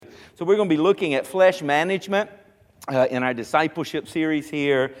So we're going to be looking at flesh management in our discipleship series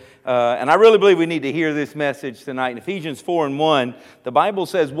here. And I really believe we need to hear this message tonight. In Ephesians 4:1, the Bible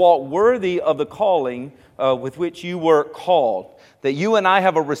says, walk worthy of the calling with which you were called. That you and I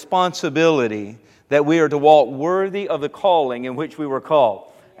have a responsibility that we are to walk worthy of the calling in which we were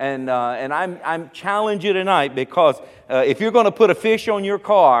called. And I'm challenging you tonight because if you're going to put a fish on your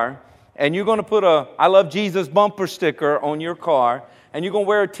car, and you're going to put a I Love Jesus bumper sticker on your car, and you're going to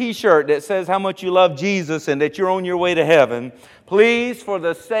wear a t-shirt that says how much you love Jesus and that you're on your way to heaven, please, for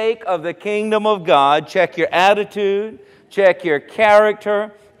the sake of the kingdom of God, check your attitude, check your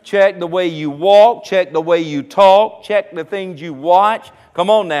character, check the way you walk, check the way you talk, check the things you watch. Come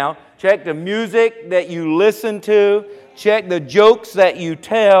on now. Check the music that you listen to. Check the jokes that you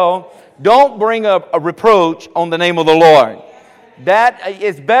tell. Don't bring a reproach on the name of the Lord. That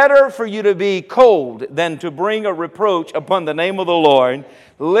it's better for you to be cold than to bring a reproach upon the name of the Lord.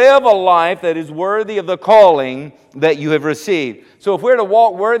 Live a life that is worthy of the calling that you have received. So if we're to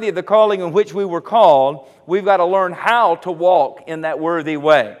walk worthy of the calling in which we were called, we've got to learn how to walk in that worthy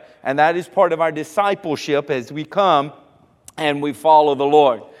way. And that is part of our discipleship as we come and we follow the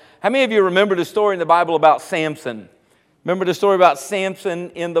Lord. How many of you remember the story in the Bible about Samson? Remember the story about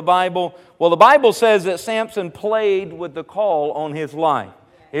Samson in the Bible? Well, the Bible says that Samson played with the call on his life.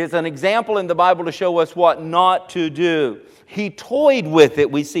 It's an example in the Bible to show us what not to do. He toyed with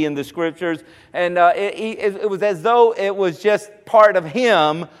it, we see in the Scriptures, and it was as though it was just part of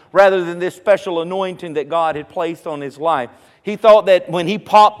him rather than this special anointing that God had placed on his life. He thought that when he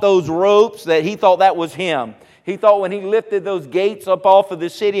popped those ropes, that he thought that was him. He thought when he lifted those gates up off of the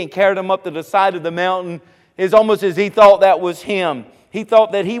city and carried them up to the side of the mountain, it's almost as he thought that was him. He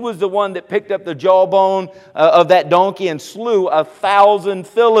thought that he was the one that picked up the jawbone of that donkey and slew 1,000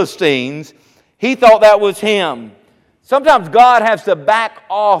 Philistines. He thought that was him. Sometimes God has to back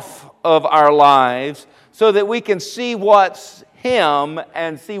off of our lives so that we can see what's him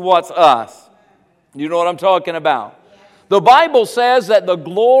and see what's us. You know what I'm talking about? The Bible says that the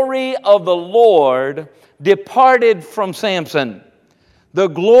glory of the Lord departed from Samson. The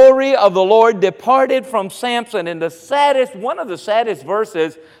glory of the Lord departed from Samson. And one of the saddest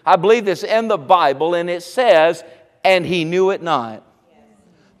verses, I believe, is in the Bible, and it says, and he knew it not.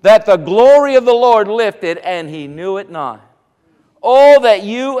 That the glory of the Lord lifted, and he knew it not. Oh, that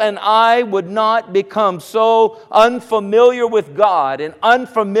you and I would not become so unfamiliar with God and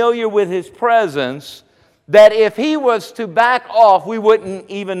unfamiliar with His presence that if He was to back off, we wouldn't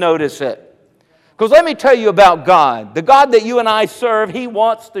even notice it. Because let me tell you about God. The God that you and I serve, He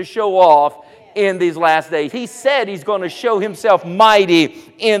wants to show off in these last days. He said He's going to show Himself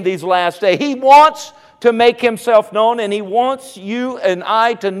mighty in these last days. He wants to make Himself known, and He wants you and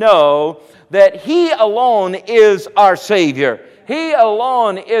I to know that He alone is our Savior. He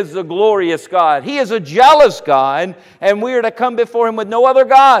alone is the glorious God. He is a jealous God, and we are to come before Him with no other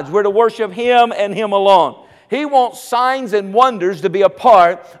gods. We're to worship Him and Him alone. He wants signs and wonders to be a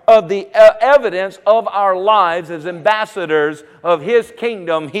part of the evidence of our lives as ambassadors of His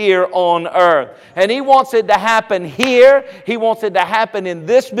kingdom here on earth. And He wants it to happen here. He wants it to happen in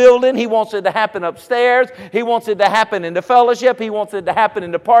this building. He wants it to happen upstairs. He wants it to happen in the fellowship. He wants it to happen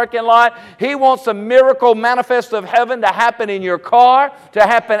in the parking lot. He wants a miracle manifest of heaven to happen in your car, to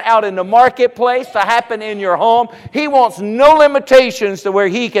happen out in the marketplace, to happen in your home. He wants no limitations to where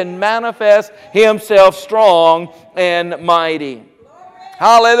He can manifest Himself strong and mighty.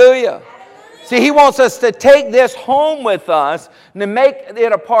 Hallelujah. See, He wants us to take this home with us and to make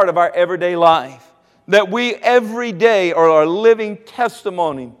it a part of our everyday life. That we every day are a living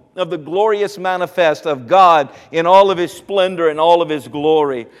testimony of the glorious manifest of God in all of His splendor and all of His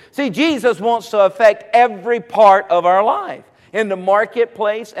glory. See, Jesus wants to affect every part of our life. In the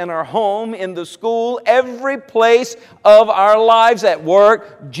marketplace, in our home, in the school, every place of our lives at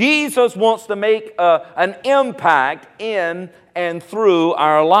work, Jesus wants to make an impact in and through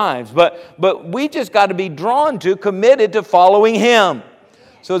our lives. But we just got to be drawn to, committed to following Him.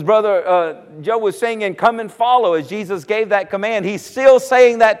 So as Brother Joe was singing, come and follow, as Jesus gave that command, He's still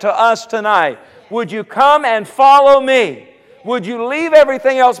saying that to us tonight. Would you come and follow me? Would you leave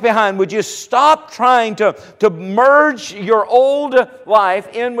everything else behind? Would you stop trying to merge your old life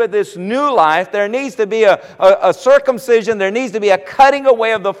in with this new life? There needs to be a circumcision. There needs to be a cutting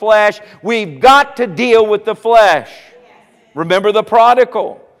away of the flesh. We've got to deal with the flesh. Remember the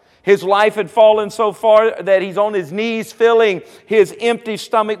prodigal. His life had fallen so far that he's on his knees filling his empty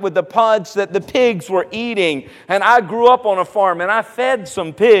stomach with the pods that the pigs were eating. And I grew up on a farm and I fed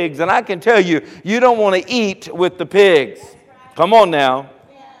some pigs. And I can tell you, you don't want to eat with the pigs. Come on now.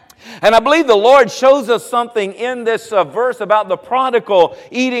 And I believe the Lord shows us something in this verse about the prodigal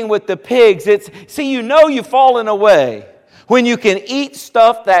eating with the pigs. See, you know you've fallen away when you can eat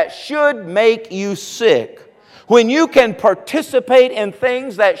stuff that should make you sick. When you can participate in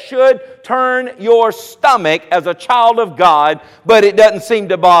things that should turn your stomach as a child of God, but it doesn't seem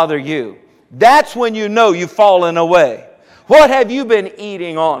to bother you. That's when you know you've fallen away. What have you been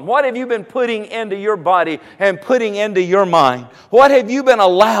eating on? What have you been putting into your body and putting into your mind? What have you been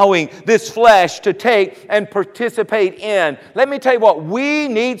allowing this flesh to take and participate in? Let me tell you what, we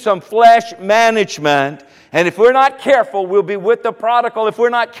need some flesh management. And if we're not careful, we'll be with the prodigal. If we're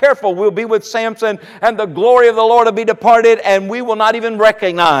not careful, we'll be with Samson, and the glory of the Lord will be departed, and we will not even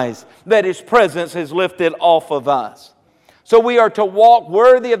recognize that His presence is lifted off of us. So we are to walk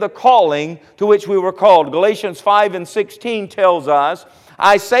worthy of the calling to which we were called. Galatians 5:16 tells us,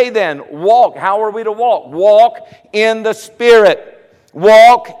 I say then, walk. How are we to walk? Walk in the Spirit.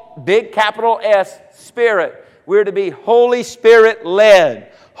 Walk, big capital S, Spirit. We're to be Holy Spirit led.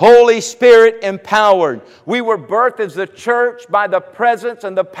 Holy Spirit empowered. We were birthed as the church by the presence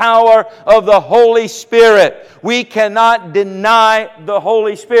and the power of the Holy Spirit. We cannot deny the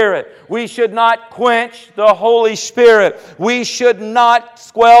Holy Spirit. We should not quench the Holy Spirit. We should not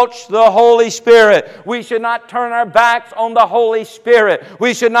squelch the Holy Spirit. We should not turn our backs on the Holy Spirit.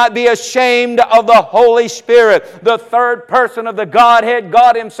 We should not be ashamed of the Holy Spirit. The third person of the Godhead,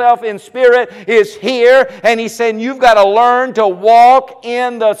 God Himself in Spirit, is here. And He's saying you've got to learn to walk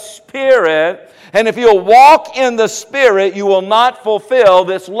in the Spirit. And if you'll walk in the Spirit, you will not fulfill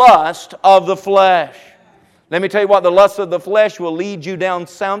this lust of the flesh. Let me tell you what, the lust of the flesh will lead you down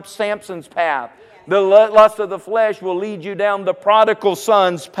Samson's path. The lust of the flesh will lead you down the prodigal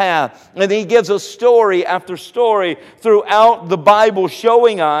son's path. And He gives us story after story throughout the Bible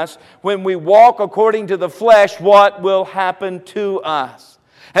showing us when we walk according to the flesh, what will happen to us.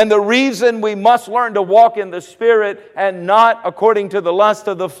 And the reason we must learn to walk in the Spirit and not according to the lust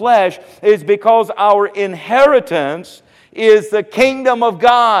of the flesh is because our inheritance is the kingdom of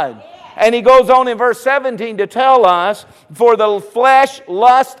God. And he goes on in verse 17 to tell us, for the flesh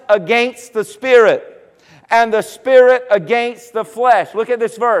lusts against the Spirit, and the Spirit against the flesh. Look at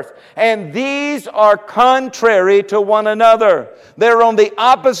this verse. And these are contrary to one another. They're on the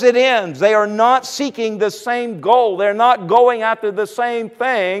opposite ends. They are not seeking the same goal. They're not going after the same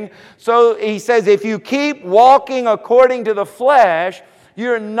thing. So he says, if you keep walking according to the flesh,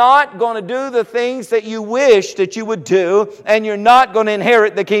 you're not going to do the things that you wish that you would do, and you're not going to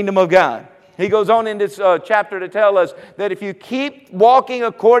inherit the kingdom of God. He goes on in this chapter to tell us that if you keep walking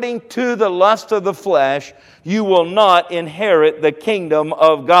according to the lust of the flesh, you will not inherit the kingdom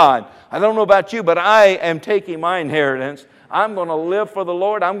of God. I don't know about you, but I am taking my inheritance. I'm going to live for the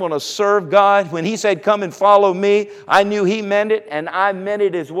Lord. I'm going to serve God. When He said, come and follow me, I knew He meant it, and I meant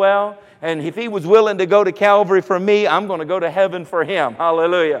it as well. And if He was willing to go to Calvary for me, I'm going to go to heaven for Him.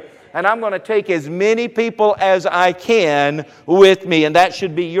 Hallelujah. And I'm going to take as many people as I can with me. And that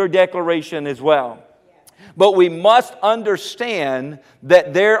should be your declaration as well. But we must understand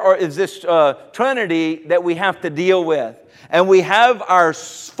that there is this trinity that we have to deal with. And we have our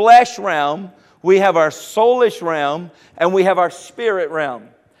flesh realm, we have our soulish realm, and we have our spirit realm.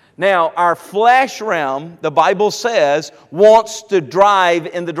 Now, our flesh realm, the Bible says, wants to drive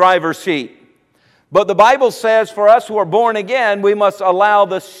in the driver's seat. But the Bible says for us who are born again, we must allow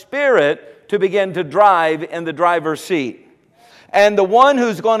the Spirit to begin to drive in the driver's seat. And the one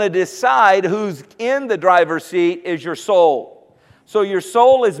who's going to decide who's in the driver's seat is your soul. So your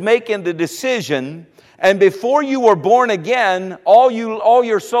soul is making the decision. And before you were born again, all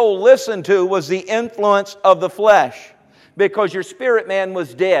your soul listened to was the influence of the flesh. Because your spirit man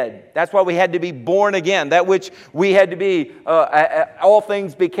was dead. That's why we had to be born again. That which we had to be, all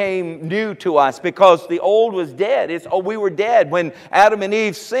things became new to us because the old was dead. We were dead. When Adam and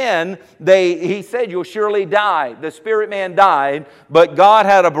Eve sinned, He said, you'll surely die. The spirit man died, but God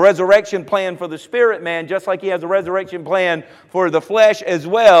had a resurrection plan for the spirit man, just like He has a resurrection plan for the flesh as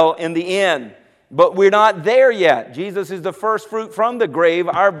well in the end. But we're not there yet. Jesus is the first fruit from the grave.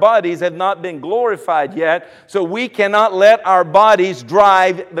 Our bodies have not been glorified yet. So we cannot let our bodies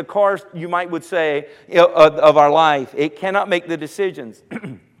drive the car, you would say, of our life. It cannot make the decisions.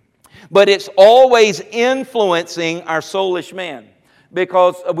 But it's always influencing our soulish man.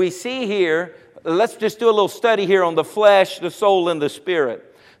 Because we see here, let's just do a little study here on the flesh, the soul, and the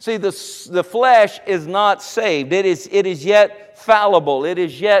spirit. See, the flesh is not saved. It is yet fallible. It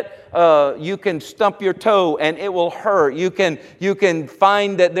is yet, you can stump your toe and it will hurt. You can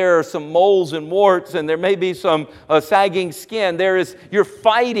find that there are some moles and warts, and there may be some sagging skin. You're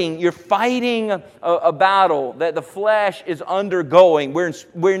fighting a battle that the flesh is undergoing.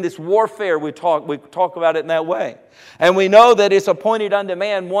 We're in this warfare. We talk about it in that way. And we know that it's appointed unto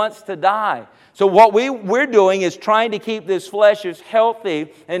man once to die. So what we're doing is trying to keep this flesh as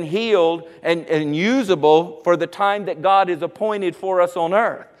healthy and healed and usable for the time that God has appointed for us on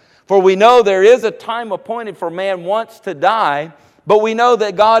earth. For we know there is a time appointed for man once to die, but we know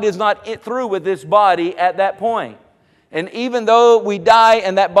that God is not through with this body at that point. And even though we die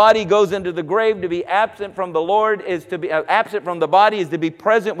and that body goes into the grave, to be absent from the Lord is to be absent from the body is to be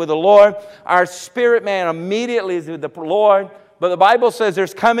present with the Lord. Our spirit man immediately is with the Lord. But the Bible says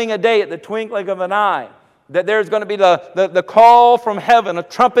there's coming a day at the twinkling of an eye that there's going to be the call from heaven, a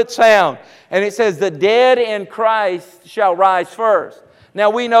trumpet sound. And it says the dead in Christ shall rise first. Now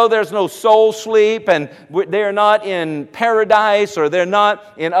we know there's no soul sleep, and they're not in paradise, or they're not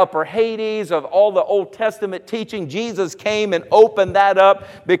in upper Hades of all the Old Testament teaching. Jesus came and opened that up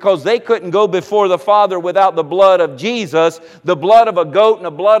because they couldn't go before the Father without the blood of Jesus. The blood of a goat and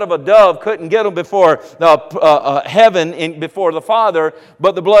the blood of a dove couldn't get them before heaven, before the Father,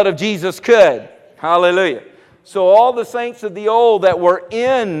 but the blood of Jesus could. Hallelujah. So all the saints of the old that were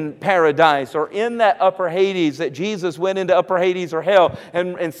in paradise or in that upper Hades, that Jesus went into upper Hades or hell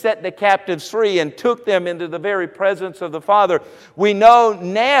and set the captives free and took them into the very presence of the Father, we know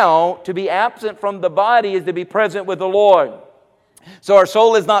now to be absent from the body is to be present with the Lord. So our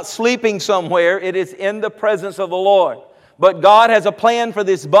soul is not sleeping somewhere, it is in the presence of the Lord. But God has a plan for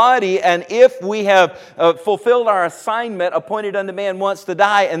this body, and if we have fulfilled our assignment appointed unto man once to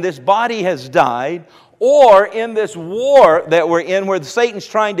die, and this body has died, or in this war that we're in where Satan's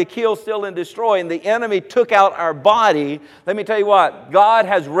trying to kill, steal, and destroy, and the enemy took out our body, let me tell you what, God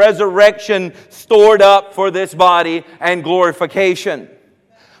has resurrection stored up for this body and glorification.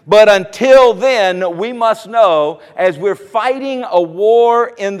 But until then, we must know, as we're fighting a war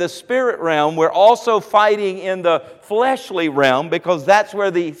in the spirit realm, we're also fighting in the fleshly realm, because that's where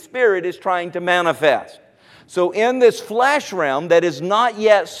the spirit is trying to manifest. So in this flesh realm that is not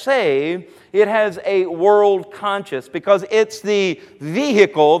yet saved, it has a world conscience, because it's the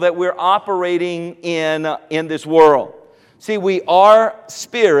vehicle that we're operating in this world. See, we are a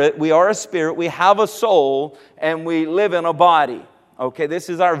spirit, we have a soul, and we live in a body. Okay, this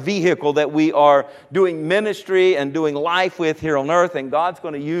is our vehicle that we are doing ministry and doing life with here on earth, and God's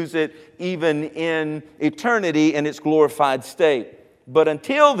going to use it even in eternity in its glorified state. But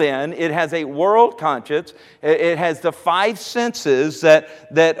until then, it has a world conscience. It has the five senses that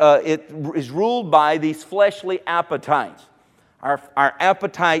it is ruled by these fleshly appetites. Our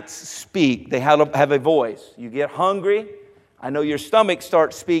appetites speak. They have a voice. You get hungry. I know your stomach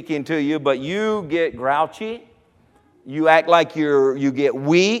starts speaking to you, but you get grouchy. You act like you get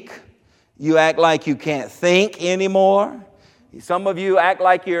weak. You act like you can't think anymore. Some of you act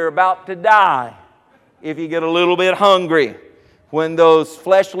like you're about to die if you get a little bit hungry. When those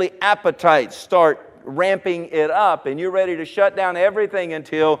fleshly appetites start ramping it up and you're ready to shut down everything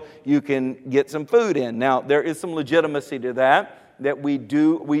until you can get some food in. Now, there is some legitimacy to that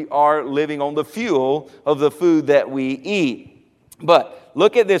we are living on the fuel of the food that we eat. But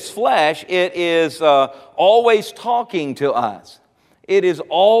look at this flesh. It is always talking to us. It is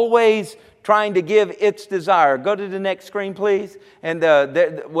always trying to give its desire. Go to the next screen, please. And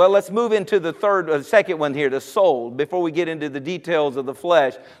let's move into the second one here, the soul, before we get into the details of the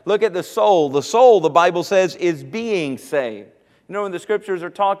flesh. Look at the soul. The soul, the Bible says, is being saved. You know, when the scriptures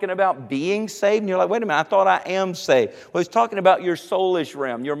are talking about being saved, and you're like, wait a minute, I thought I am saved. Well, it's talking about your soulish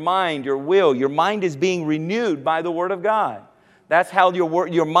realm, your mind, your will. Your mind is being renewed by the Word of God. That's how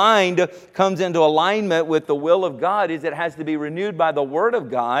your mind comes into alignment with the will of God, is it has to be renewed by the Word of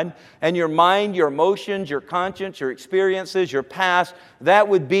God. And your mind, your emotions, your conscience, your experiences, your past, that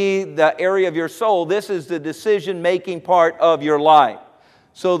would be the area of your soul. This is the decision-making part of your life.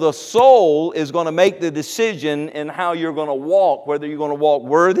 So the soul is going to make the decision in how you're going to walk, whether you're going to walk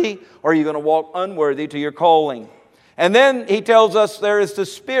worthy or you're going to walk unworthy to your calling. And then he tells us there is the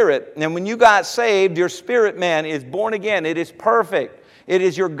spirit. And when you got saved, your spirit man is born again. It is perfect. It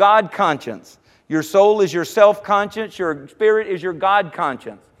is your God conscience. Your soul is your self-conscience. Your spirit is your God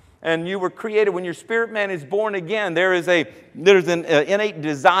conscience. And you were created, when your spirit man is born again, there's an innate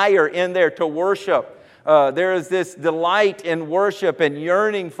desire in there to worship. There is this delight in worship and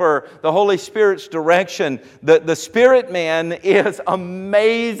yearning for the Holy Spirit's direction. The spirit man is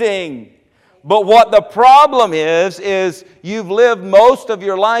amazing. But what the problem is you've lived most of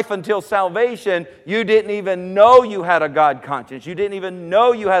your life until salvation. You didn't even know you had a God conscience. You didn't even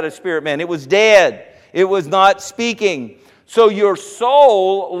know you had a spirit man. It was dead. It was not speaking. So your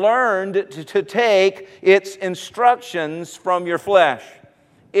soul learned to take its instructions from your flesh.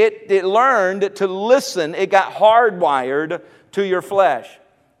 It learned to listen. It got hardwired to your flesh.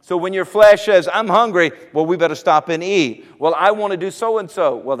 So when your flesh says, I'm hungry, well, we better stop and eat. Well, I want to do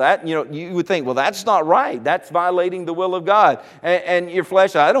so-and-so. Well, that, you would think, well, that's not right. That's violating the will of God. And your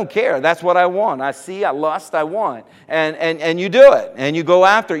flesh, I don't care. That's what I want. I see, I lust, I want. And you do it. And you go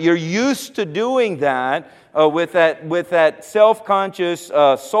after it. You're used to doing that with that self-conscious,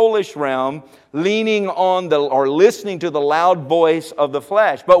 soulish realm, leaning on or listening to the loud voice of the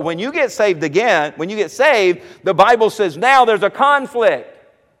flesh. But when you get saved again, the Bible says now there's a conflict.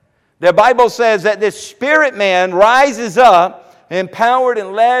 The Bible says that this spirit man rises up, empowered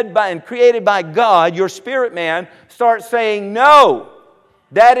and led by and created by God. Your spirit man starts saying, no,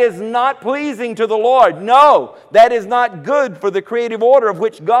 that is not pleasing to the Lord. No, that is not good for the creative order of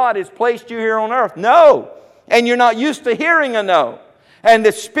which God has placed you here on earth. No. And you're not used to hearing a no. And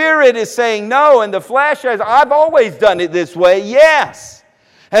the spirit is saying no, and the flesh says, I've always done it this way. Yes.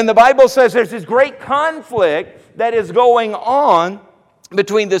 And the Bible says there's this great conflict that is going on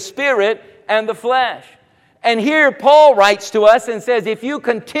between the spirit and the flesh. And here Paul writes to us and says, if you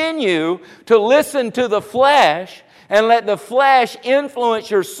continue to listen to the flesh and let the flesh influence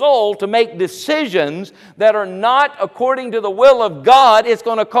your soul to make decisions that are not according to the will of God, it's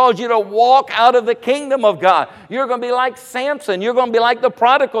going to cause you to walk out of the kingdom of God. You're going to be like Samson. You're going to be like the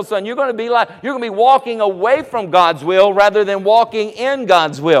prodigal son. You're going to be walking away from God's will rather than walking in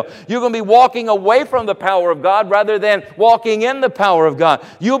God's will. You're going to be walking away from the power of God rather than walking in the power of God.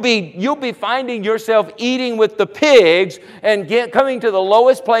 You'll be finding yourself eating with the pigs and coming to the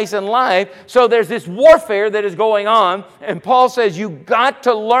lowest place in life. So there's this warfare that is going on. And Paul says you've got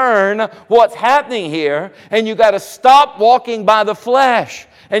to learn what's happening here, and you've got to stop walking by the flesh,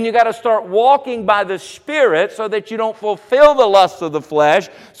 and you've got to start walking by the Spirit so that you don't fulfill the lusts of the flesh,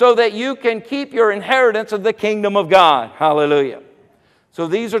 so that you can keep your inheritance of the kingdom of God. Hallelujah. So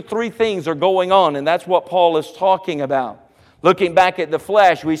these are three things that are going on, and that's what Paul is talking about. Looking back at the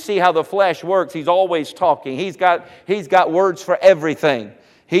flesh, we see how the flesh works. He's always talking. He's got words for everything.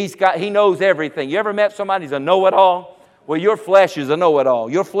 He knows everything. You ever met somebody who's a know-it-all? Well, your flesh is a know-it-all.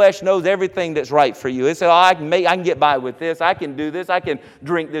 Your flesh knows everything that's right for you. It says, I can get by with this. I can do this. I can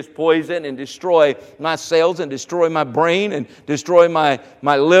drink this poison and destroy my cells and destroy my brain and destroy my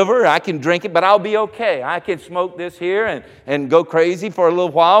liver. I can drink it, but I'll be okay. I can smoke this here and go crazy for a little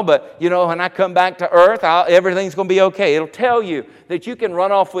while, but, when I come back to earth, everything's going to be okay. It'll tell you that you can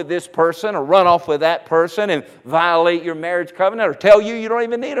run off with this person or run off with that person and violate your marriage covenant, or tell you don't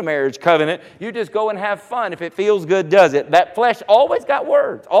even need a marriage covenant. You just go and have fun. If it feels good, does it. That flesh always got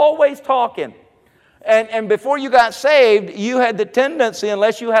words, always talking. And before you got saved, you had the tendency,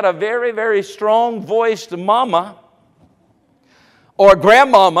 unless you had a very, very strong-voiced mama or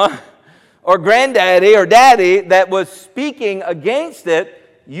grandmama or granddaddy or daddy that was speaking against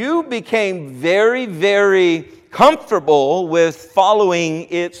it, you became very, very comfortable with following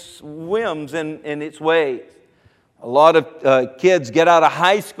its whims and its ways. A lot of kids get out of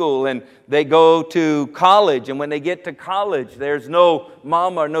high school and they go to college, and when they get to college, there's no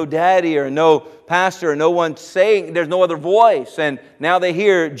mom or no daddy or no pastor or no one saying, there's no other voice, and now they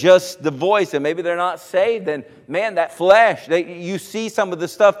hear just the voice, and maybe they're not saved, and man, that flesh, you see some of the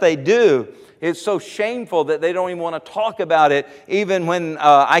stuff they do. It's so shameful that they don't even want to talk about it, even when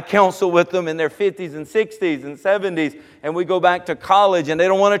I counsel with them in their 50s and 60s and 70s, and we go back to college, and they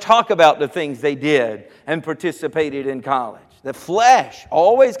don't want to talk about the things they did and participated in college. The flesh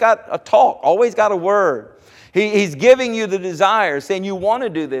always got a talk, always got a word. He's giving you the desire, saying you want to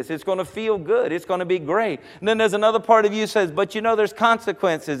do this. It's going to feel good. It's going to be great. And then there's another part of you says, but there's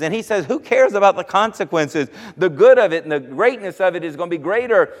consequences. And he says, who cares about the consequences? The good of it and the greatness of it is going to be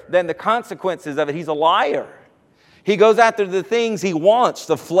greater than the consequences of it. He's a liar. He goes after the things he wants,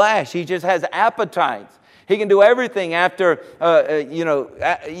 the flesh. He just has appetites. He can do everything after,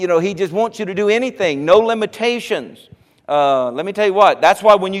 he just wants you to do anything. No limitations. Let me tell you what, that's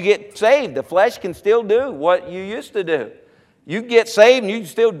why when you get saved, the flesh can still do what you used to do. You get saved and you can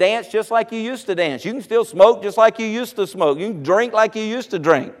still dance just like you used to dance. You can still smoke just like you used to smoke. You can drink like you used to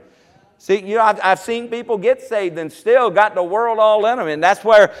drink. See, I've seen people get saved and still got the world all in them. And that's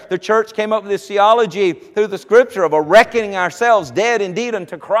where the church came up with this theology through the Scripture of a reckoning ourselves dead indeed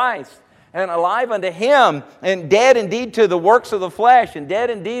unto Christ and alive unto Him, and dead indeed to the works of the flesh, and dead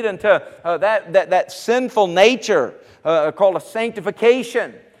indeed unto that sinful nature called a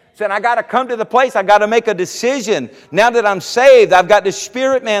sanctification. Saying, I got to come to the place, I got to make a decision. Now that I'm saved, I've got the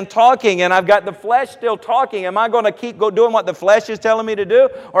spirit man talking and I've got the flesh still talking. Am I going to keep doing what the flesh is telling me to do?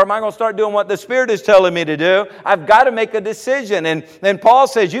 Or am I going to start doing what the spirit is telling me to do? I've got to make a decision. And then Paul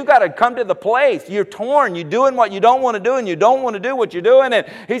says, you got to come to the place. You're torn. You're doing what you don't want to do and you don't want to do what you're doing. And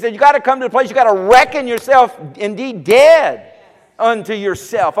he said, you got to come to the place. You got to reckon yourself indeed dead unto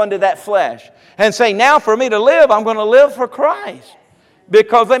yourself, unto that flesh. And say, now for me to live, I'm going to live for Christ.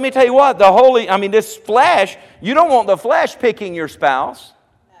 Because let me tell you what, this flesh, you don't want the flesh picking your spouse.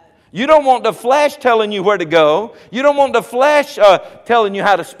 You don't want the flesh telling you where to go. You don't want the flesh telling you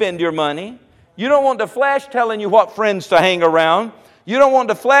how to spend your money. You don't want the flesh telling you what friends to hang around. You don't want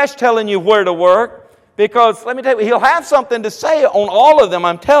the flesh telling you where to work. Because let me tell you, he'll have something to say on all of them,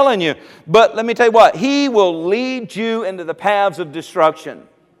 I'm telling you. But let me tell you what, he will lead you into the paths of destruction.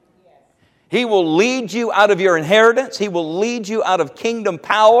 He will lead you out of your inheritance. He will lead you out of kingdom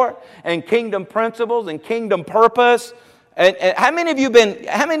power and kingdom principles and kingdom purpose. And how many of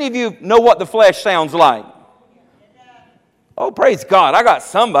you know what the flesh sounds like? Oh, praise God. I got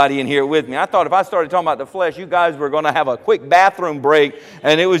somebody in here with me. I thought if I started talking about the flesh, you guys were going to have a quick bathroom break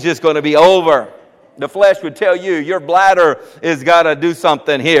and it was just going to be over. The flesh would tell you, your bladder has got to do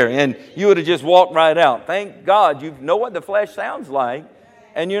something here. And you would have just walked right out. Thank God you know what the flesh sounds like.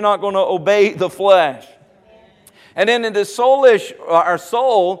 And you're not going to obey the flesh. And then in the soulish, our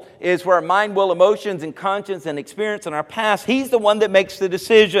soul is where our mind, will, emotions, and conscience and experience in our past. He's the one that makes the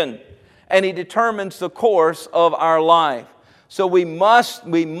decision. And he determines the course of our life. So we must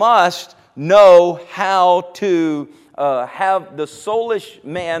know how to have the soulish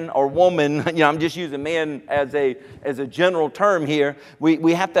man or woman. I'm just using man as a general term here.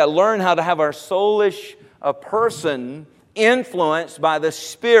 We have to learn how to have our soulish person influenced by the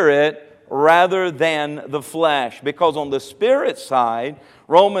Spirit rather than the flesh. Because on the Spirit side,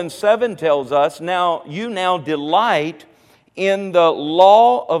 Romans 7 tells us, you now delight in the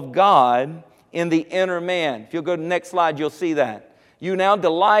law of God in the inner man. If you'll go to the next slide, you'll see that. You now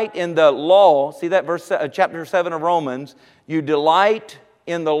delight in the law. See that verse, chapter 7 of Romans. You delight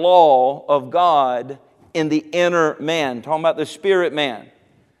in the law of God in the inner man. Talking about the Spirit man.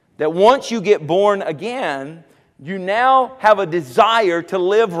 That once you get born again, you now have a desire to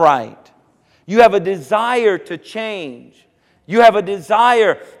live right. You have a desire to change. You have a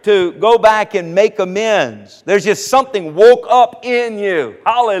desire to go back and make amends. There's just something woke up in you.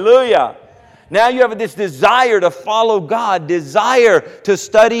 Hallelujah. Now you have this desire to follow God, desire to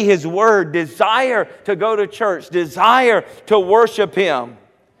study His Word, desire to go to church, desire to worship Him.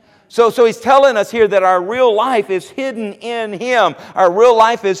 So he's telling us here that our real life is hidden in Him. Our real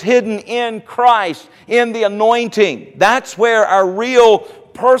life is hidden in Christ, in the anointing. That's where our real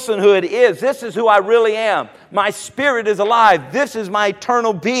personhood is. This is who I really am. My spirit is alive. This is my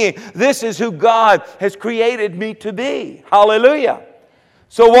eternal being. This is who God has created me to be. Hallelujah.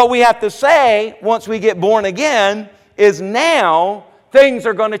 So what we have to say once we get born again is now things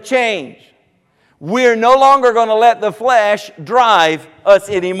are going to change. We're no longer going to let the flesh drive us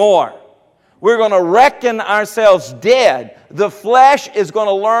anymore. We're going to reckon ourselves dead. The flesh is going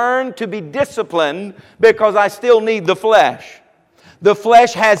to learn to be disciplined because I still need the flesh. The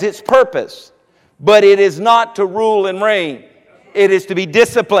flesh has its purpose, but it is not to rule and reign. It is to be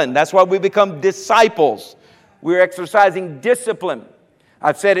disciplined. That's why we become disciples. We're exercising discipline.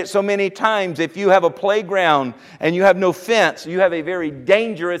 I've said it so many times, if you have a playground and you have no fence, you have a very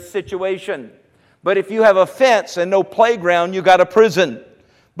dangerous situation. But if you have a fence and no playground, you got a prison.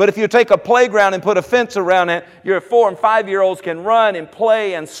 But if you take a playground and put a fence around it, your 4- and 5-year-olds can run and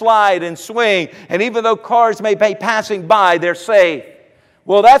play and slide and swing. And even though cars may be passing by, they're safe.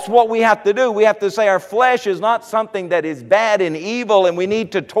 Well, that's what we have to do. We have to say our flesh is not something that is bad and evil, and we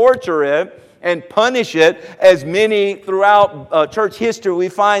need to torture it and punish it, as many throughout church history we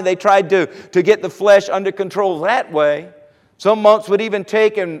find they tried to get the flesh under control that way. Some monks would even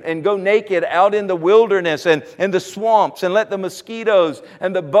take and go naked out in the wilderness and in the swamps and let the mosquitoes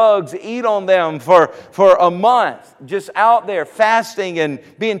and the bugs eat on them for a month, just out there fasting and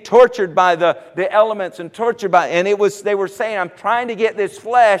being tortured by the elements and tortured by, and they were saying, I'm trying to get this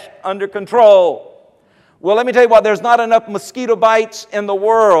flesh under control. Well, let me tell you what, there's not enough mosquito bites in the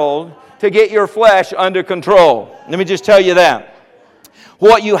world to get your flesh under control. Let me just tell you that.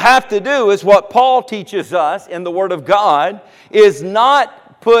 What you have to do is what Paul teaches us in the Word of God, is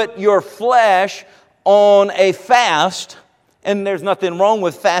not put your flesh on a fast And there's nothing wrong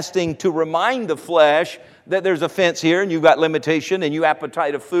with fasting to remind the flesh that there's a fence here and you've got limitation and you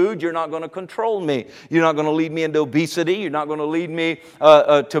appetite of food. You're not going to control me. You're not going to lead me into obesity. You're not going to lead me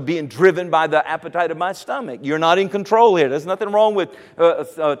to being driven by the appetite of my stomach. You're not in control here. There's nothing wrong with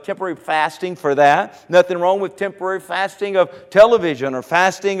temporary fasting for that. Nothing wrong with temporary fasting of television or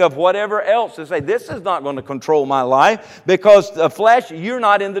fasting of whatever else. To say, this is not going to control my life, because the flesh, you're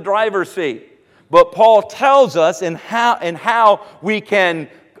not in the driver's seat. But Paul tells us in how we can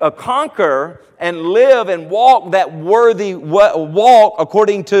conquer and live and walk that worthy walk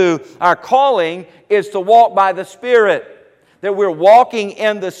according to our calling is to walk by the Spirit. That we're walking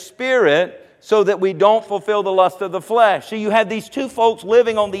in the Spirit so that we don't fulfill the lust of the flesh. So you have these two folks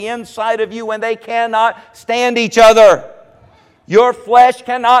living on the inside of you and they cannot stand each other. Your flesh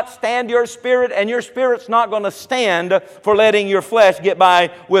cannot stand your spirit, and your spirit's not going to stand for letting your flesh get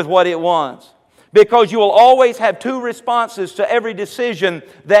by with what it wants. Because you will always have two responses to every decision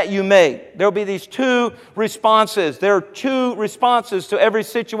that you make. There will be these two responses. There are two responses to every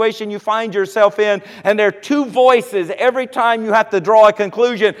situation you find yourself in. And there are two voices every time you have to draw a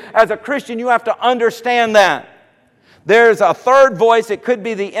conclusion. As a Christian, you have to understand that. There's a third voice. It could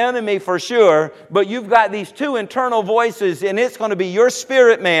be the enemy for sure. But you've got these two internal voices, and it's going to be your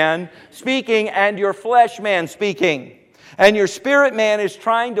spirit man speaking and your flesh man speaking. And your spirit man is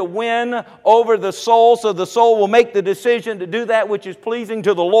trying to win over the soul, so the soul will make the decision to do that which is pleasing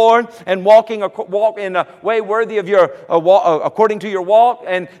to the Lord and walk in a way worthy of your according to your walk.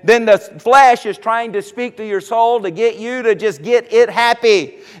 And then the flesh is trying to speak to your soul to get you to just get it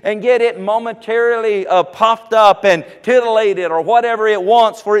happy and get it momentarily puffed up and titillated or whatever it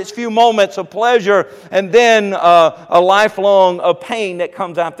wants for its few moments of pleasure, and then a lifelong pain that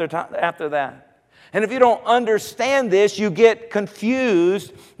comes after that. And if you don't understand this, you get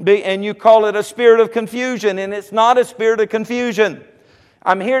confused and you call it a spirit of confusion. And it's not a spirit of confusion.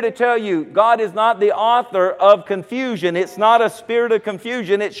 I'm here to tell you, God is not the author of confusion. It's not a spirit of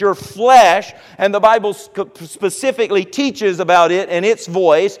confusion. It's your flesh. And the Bible specifically teaches about it and its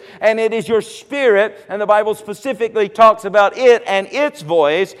voice. And it is your spirit. And the Bible specifically talks about it and its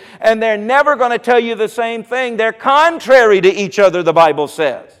voice. And they're never going to tell you the same thing. They're contrary to each other, the Bible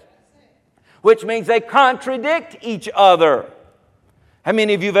says. Which means they contradict each other. How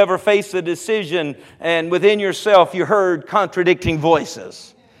many of you have ever faced a decision and within yourself you heard contradicting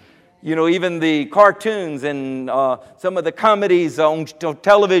voices? You know, even the cartoons and some of the comedies on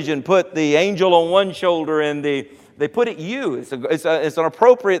television put the angel on one shoulder and they put it you. It's an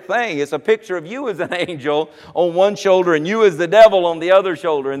appropriate thing. It's a picture of you as an angel on one shoulder and you as the devil on the other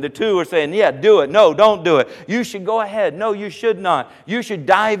shoulder. And the two are saying, yeah, do it. No, don't do it. You should go ahead. No, you should not. You should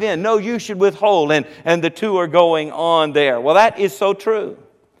dive in. No, you should withhold. And the two are going on there. Well, that is so true.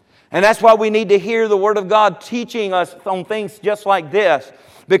 And that's why we need to hear the Word of God teaching us on things just like this.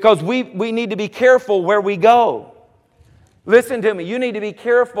 Because we need to be careful where we go. Listen to me. You need to be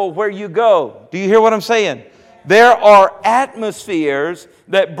careful where you go. Do you hear what I'm saying? There are atmospheres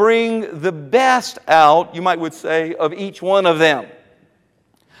that bring the best out, you would say, of each one of them.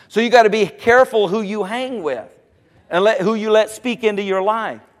 So you got to be careful who you hang with and who you let speak into your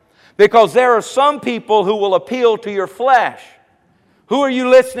life. Because there are some people who will appeal to your flesh. Who are you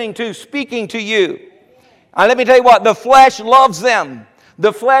listening to speaking to you? And let me tell you what, the flesh loves them.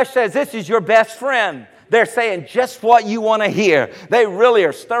 The flesh says, this is your best friend. They're saying just what you want to hear. They really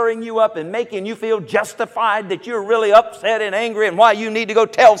are stirring you up and making you feel justified that you're really upset and angry and why you need to go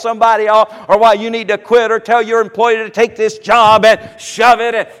tell somebody off or why you need to quit or tell your employer to take this job and shove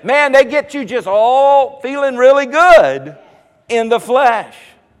it. And man, they get you just all feeling really good in the flesh.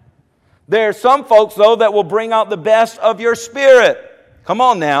 There are some folks, though, that will bring out the best of your spirit. Come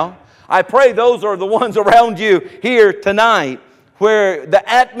on now. I pray those are the ones around you here tonight, where the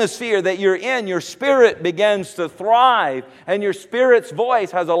atmosphere that you're in, your spirit begins to thrive, and your spirit's voice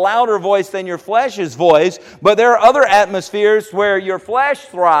has a louder voice than your flesh's voice. But there are other atmospheres where your flesh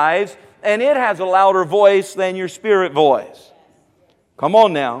thrives, and it has a louder voice than your spirit voice. Come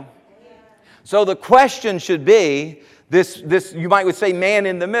on now. So the question should be, this you might say man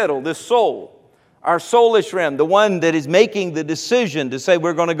in the middle, this soul. Our soulish realm, the one that is making the decision to say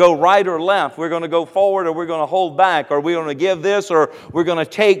we're going to go right or left, we're going to go forward or we're going to hold back, or we're going to give this or we're going to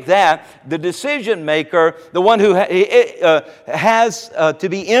take that. The decision maker, the one who has to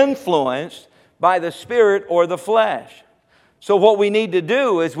be influenced by the spirit or the flesh. So what we need to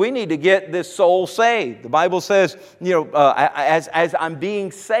do is we need to get this soul saved. The Bible says, as I'm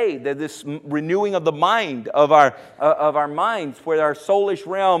being saved, that this renewing of the mind, of our minds, where our soulish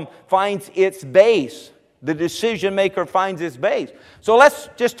realm finds its base. The decision maker finds its base. So let's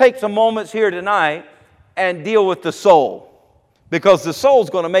just take some moments here tonight and deal with the soul. Because the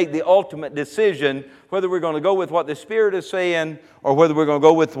soul's going to make the ultimate decision whether we're going to go with what the Spirit is saying or whether we're going to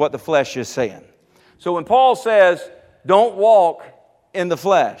go with what the flesh is saying. So when Paul says, don't walk in the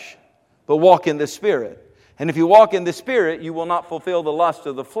flesh, but walk in the Spirit. And if you walk in the Spirit, you will not fulfill the lust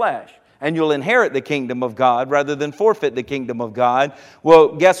of the flesh. And you'll inherit the kingdom of God rather than forfeit the kingdom of God. Well,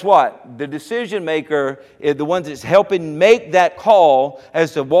 guess what? The decision maker, the one that's helping make that call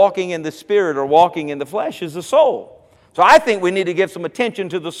as to walking in the Spirit or walking in the flesh, is the soul. So I think we need to give some attention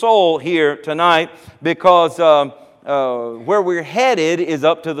to the soul here tonight, because where we're headed is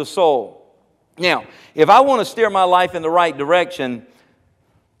up to the soul. Now, if I want to steer my life in the right direction,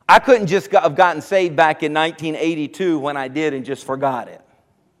 I couldn't just have gotten saved back in 1982 when I did and just forgot it,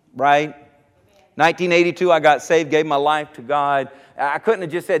 right? 1982, I got saved, gave my life to God. I couldn't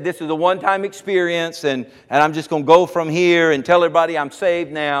have just said this is a one-time experience and I'm just going to go from here and tell everybody I'm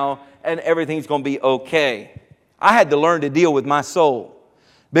saved now and everything's going to be okay. I had to learn to deal with my soul,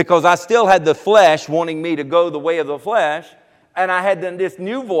 because I still had the flesh wanting me to go the way of the flesh, and I had this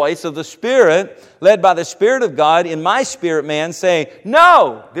new voice of the Spirit, led by the Spirit of God in my spirit man, saying,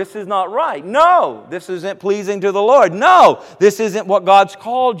 no, this is not right. No, this isn't pleasing to the Lord. No, this isn't what God's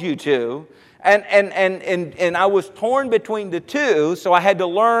called you to. And I was torn between the two, so I had to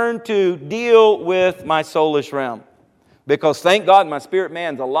learn to deal with my soulish realm. Because thank God my spirit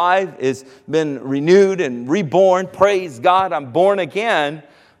man's alive, has been renewed and reborn. Praise God, I'm born again.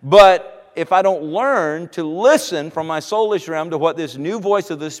 But if I don't learn to listen from my soulish realm to what this new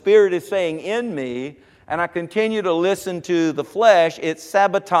voice of the Spirit is saying in me, and I continue to listen to the flesh, it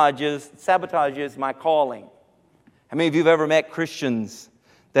sabotages my calling. How many of you have ever met Christians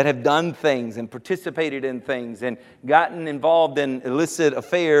that have done things and participated in things and gotten involved in illicit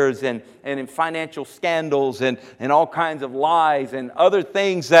affairs and in financial scandals and all kinds of lies and other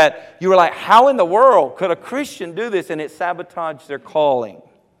things that you were like, how in the world could a Christian do this? And it sabotaged their calling.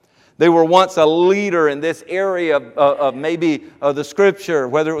 They were once a leader in this area of maybe the Scripture,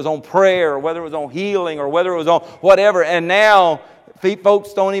 whether it was on prayer or whether it was on healing or whether it was on whatever, and now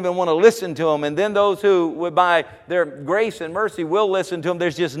folks don't even want to listen to them. And then those who would, by their grace and mercy, will listen to them,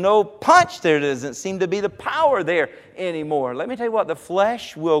 there's just no punch there. There doesn't seem to be the power there anymore. Let me tell you what, the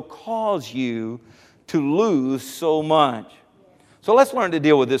flesh will cause you to lose so much. So let's learn to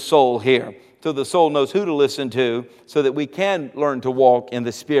deal with this soul here, so the soul knows who to listen to, so that we can learn to walk in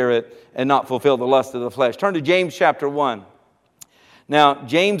the Spirit and not fulfill the lust of the flesh. Turn to James chapter 1. Now,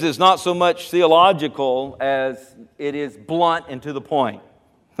 James is not so much theological as it is blunt and to the point.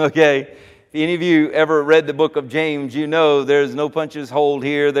 Okay? If any of you ever read the book of James, you know there's no punches hold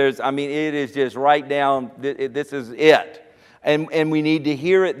here. It is just right down, this is it. And we need to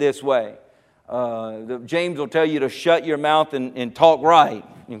hear it this way. James will tell you to shut your mouth and talk right.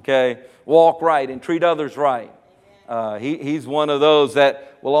 Okay? Walk right and treat others right. He's one of those that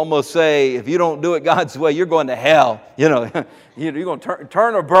will almost say, if you don't do it God's way, you're going to hell. You know, you're going to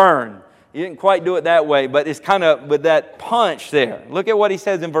turn or burn. He didn't quite do it that way, but it's kind of with that punch there. Look at what he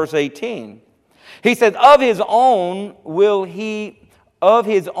says in verse 18. He says, of his own will, he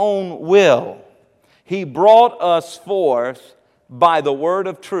brought us forth by the word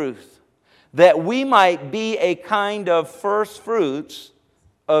of truth, that we might be a kind of first fruits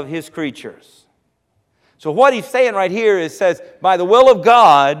of his creatures. So what he's saying right here is, says, by the will of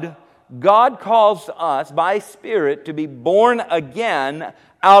God, God calls us by Spirit to be born again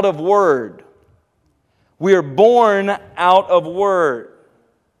out of Word. We are born out of Word.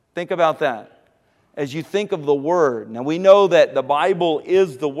 Think about that. As you think of the Word. Now we know that the Bible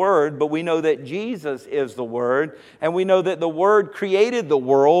is the Word, but we know that Jesus is the Word. And we know that the Word created the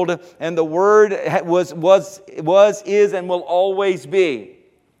world, and the Word was, is, and will always be.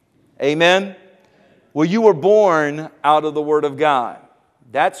 Amen? Well, you were born out of the Word of God.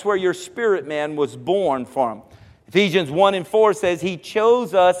 That's where your spirit man was born from. Ephesians 1:4 says, He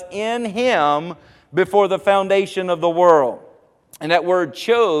chose us in Him before the foundation of the world. And that word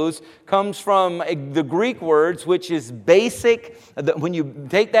chose comes from the Greek words, which is basic. When you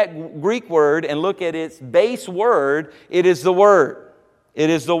take that Greek word and look at its base word, it is the Word. It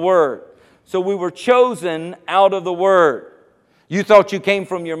is the Word. So we were chosen out of the Word. You thought you came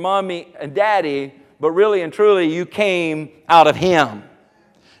from your mommy and daddy, but really and truly, you came out of Him.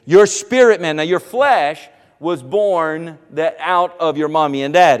 Your spirit man, now your flesh was born out of your mommy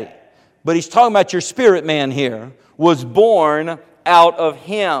and daddy. But he's talking about your spirit man here, was born out of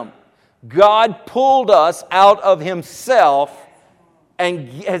Him. God pulled us out of Himself and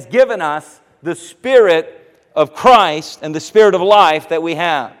has given us the Spirit of Christ and the Spirit of life that we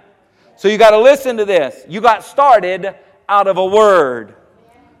have. So you got to listen to this. You got started out of a Word.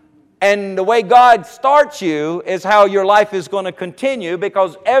 And the way God starts you is how your life is going to continue,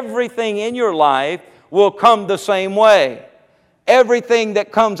 because everything in your life will come the same way. Everything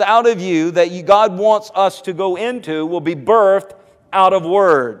that comes out of you that God wants us to go into will be birthed out of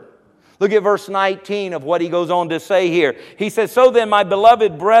Word. Look at verse 19 of what he goes on to say here. He says, "So then, my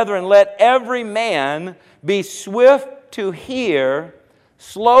beloved brethren, let every man be swift to hear,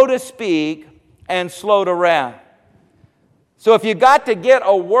 slow to speak, and slow to wrath." So if you got to get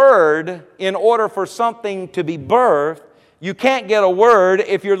a word in order for something to be birthed, you can't get a word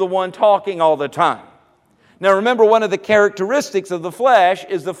if you're the one talking all the time. Now remember, one of the characteristics of the flesh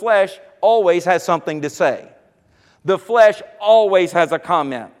is the flesh always has something to say. The flesh always has a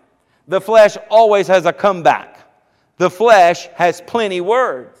comment. The flesh always has a comeback. The flesh has plenty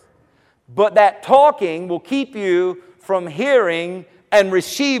words. But that talking will keep you from hearing and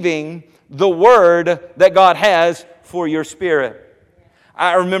receiving the word that God has for your spirit.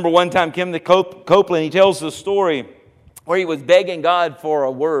 I remember one time Kenneth Copeland, he tells the story where he was begging God for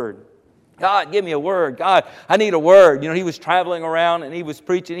a word. God, give me a word. God, I need a word. You know, he was traveling around and he was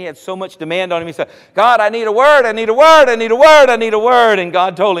preaching. He had so much demand on him. He said, God, I need a word. I need a word. I need a word. I need a word. And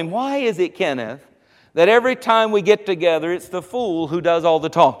God told him, why is it, Kenneth, that every time we get together, it's the fool who does all the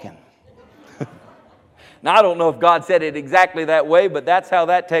talking? Now, I don't know if God said it exactly that way, but that's how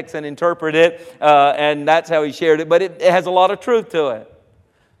that Texan interpreted it, and that's how he shared it. But it has a lot of truth to it.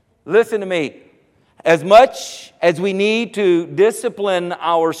 Listen to me. As much as we need to discipline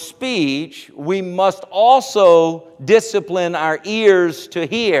our speech, we must also discipline our ears to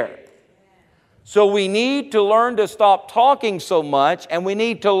hear. So we need to learn to stop talking so much, and we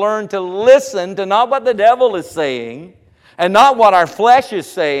need to learn to listen to not what the devil is saying and not what our flesh is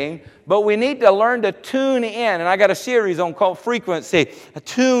saying, but we need to learn to tune in. And I got a series on called Frequency.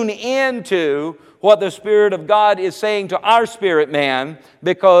 Tune into what the Spirit of God is saying to our spirit man,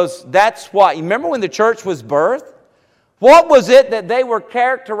 because that's what. Remember when the church was birthed? What was it that they were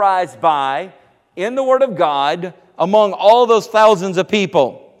characterized by in the Word of God among all those thousands of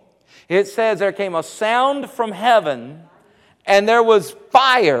people? It says there came a sound from heaven, and there was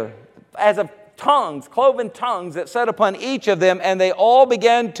fire as of tongues, cloven tongues that sat upon each of them, and they all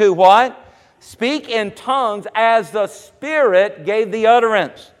began to what? Speak in tongues as the Spirit gave the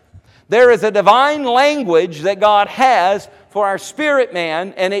utterance. There is a divine language that God has for our spirit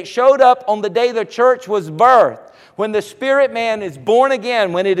man, and it showed up on the day the church was birthed. When the spirit man is born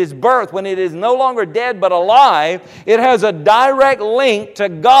again, when it is birthed, when it is no longer dead but alive, it has a direct link to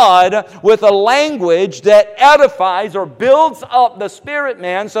God with a language that edifies or builds up the spirit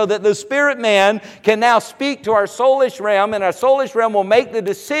man so that the spirit man can now speak to our soulish realm, and our soulish realm will make the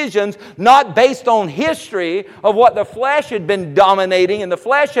decisions not based on history of what the flesh had been dominating and the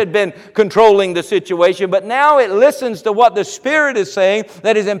flesh had been controlling the situation, but now it listens to what the Spirit is saying,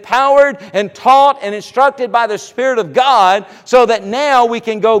 that is empowered and taught and instructed by the Spirit of God, so that now we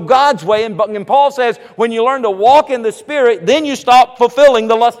can go God's way. And Paul says, when you learn to walk in the Spirit, then you stop fulfilling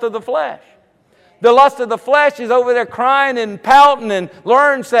the lust of the flesh. The lust of the flesh is over there crying and pouting, and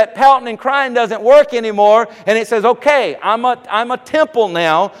learns that pouting and crying doesn't work anymore. And it says, okay, I'm a temple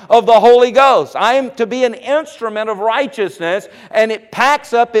now of the Holy Ghost. I am to be an instrument of righteousness. And it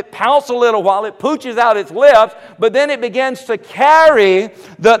packs up, it pouts a little while, it pooches out its lips, but then it begins to carry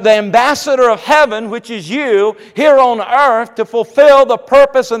the ambassador of heaven, which is you, here on earth to fulfill the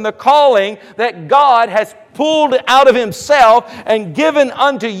purpose and the calling that God has pulled out of Himself and given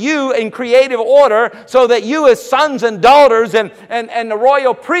unto you in creative order, so that you as sons and daughters and the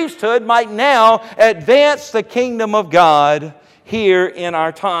royal priesthood might now advance the kingdom of God here in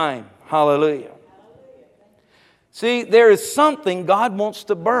our time. Hallelujah. See, there is something God wants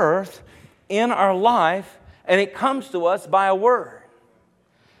to birth in our life, and it comes to us by a word.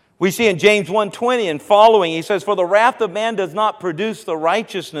 We see in James 1:20 and following, he says, "For the wrath of man does not produce the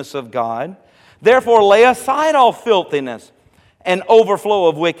righteousness of God. Therefore lay aside all filthiness and overflow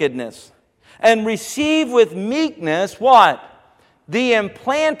of wickedness, and receive with meekness," what? "The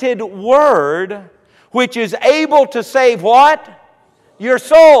implanted word, which is able to save" what? "Your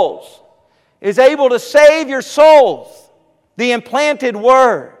souls." Is able to save your souls. The implanted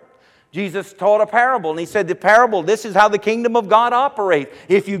word. Jesus taught a parable, and He said the parable, this is how the kingdom of God operates.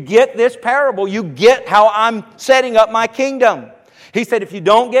 If you get this parable, you get how I'm setting up my kingdom. He said, if you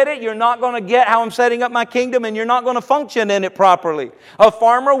don't get it, you're not going to get how I'm setting up my kingdom, and you're not going to function in it properly. A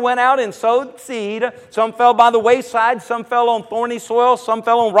farmer went out and sowed seed. Some fell by the wayside, some fell on thorny soil, some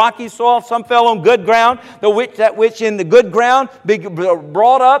fell on rocky soil, some fell on good ground. That which in the good ground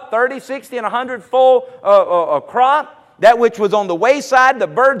brought up 30, 60, and 100-fold crop. That which was on the wayside, the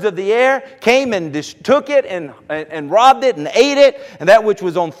birds of the air came and took it and robbed it and ate it. And that which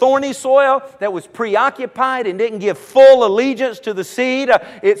was on thorny soil, that was preoccupied and didn't give full allegiance to the seed,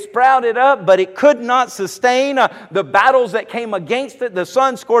 it sprouted up, but it could not sustain the battles that came against it, the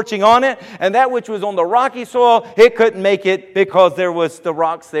sun scorching on it. And that which was on the rocky soil, it couldn't make it because there was the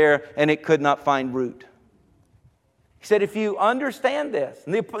rocks there and it could not find root. He said, if you understand this,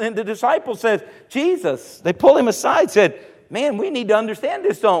 and the disciple says, Jesus, they pull him aside, said, man, we need to understand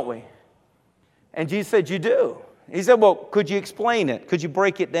this, don't we? And Jesus said, you do. He said, well, could you explain it? Could you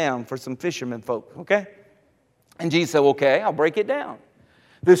break it down for some fishermen folk, okay? And Jesus said, okay, I'll break it down.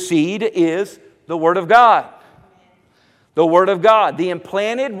 The seed is the Word of God. The Word of God, the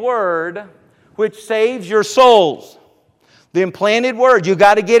implanted Word which saves your souls. The implanted Word, you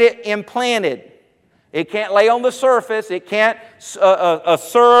got to get it implanted. It can't lay on the surface. It can't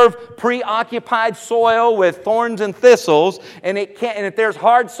serve preoccupied soil with thorns and thistles. And if there's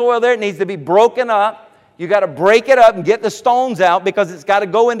hard soil there, it needs to be broken up. You got to break it up and get the stones out because it's got to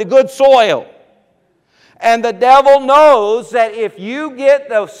go into good soil. And the devil knows that if you get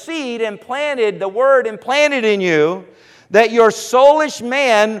the seed implanted, the Word implanted in you, that your soulish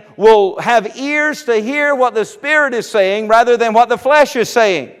man will have ears to hear what the Spirit is saying rather than what the flesh is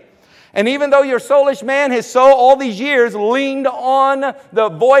saying. And even though your soulish man has so all these years leaned on the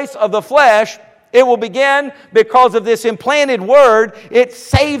voice of the flesh, it will begin because of this implanted Word. It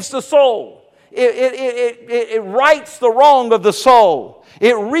saves the soul. It rights the wrong of the soul.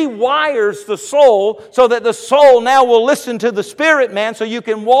 It rewires the soul so that the soul now will listen to the Spirit man so you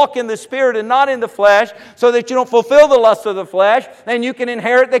can walk in the Spirit and not in the flesh so that you don't fulfill the lust of the flesh and you can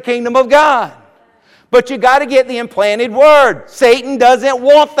inherit the kingdom of God. But you got to get the implanted Word. Satan doesn't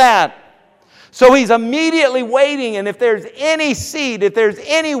want that. So he's immediately waiting, and if there's any seed, if there's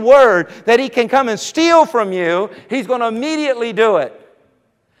any word that he can come and steal from you, he's going to immediately do it.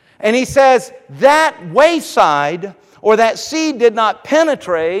 And he says that wayside or that seed did not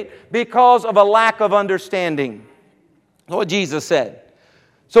penetrate because of a lack of understanding. That's what Jesus said.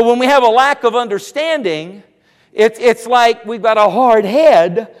 So when we have a lack of understanding, it's like we've got a hard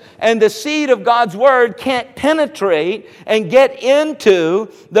head and the seed of God's Word can't penetrate and get into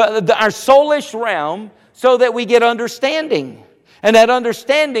our soulish realm so that we get understanding. And that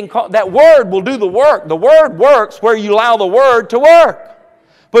understanding, that Word will do the work. The Word works where you allow the Word to work.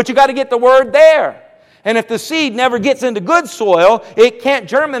 But you got to get the Word there. And if the seed never gets into good soil, it can't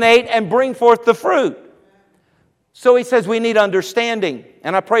germinate and bring forth the fruit. So he says we need understanding.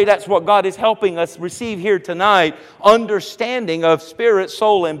 And I pray that's what God is helping us receive here tonight. Understanding of spirit,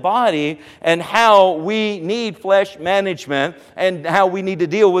 soul, and body and how we need flesh management and how we need to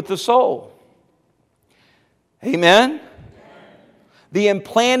deal with the soul. Amen? The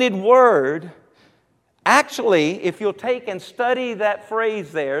implanted Word, actually, if you'll take and study that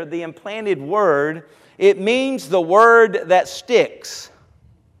phrase there, the implanted Word, it means the word that sticks.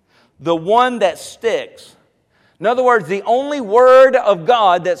 The one that sticks. In other words, the only Word of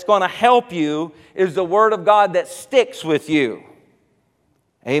God that's going to help you is the Word of God that sticks with you.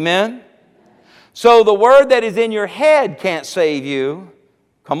 Amen? So the Word that is in your head can't save you.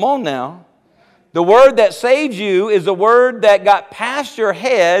 Come on now. The Word that saves you is the Word that got past your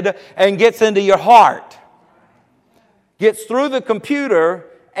head and gets into your heart. Gets through the computer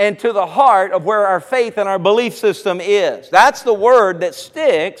and to the heart of where our faith and our belief system is. That's the Word that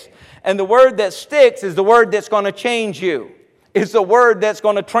sticks. And the Word that sticks is the Word that's going to change you. It's the Word that's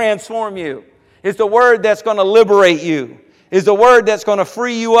going to transform you. It's the Word that's going to liberate you. It's the Word that's going to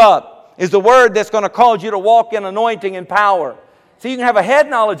free you up. It's the Word that's going to cause you to walk in anointing and power. So you can have a head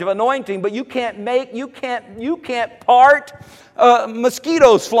knowledge of anointing, but you can't part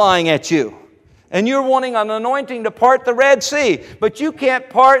mosquitoes flying at you. And you're wanting an anointing to part the Red Sea. But you can't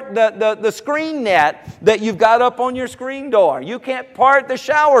part the screen net that you've got up on your screen door. You can't part the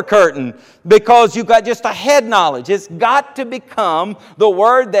shower curtain because you've got just a head knowledge. It's got to become the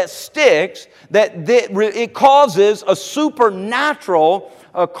Word that sticks, that it causes a supernatural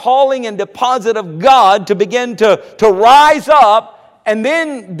calling and deposit of God to begin to rise up. And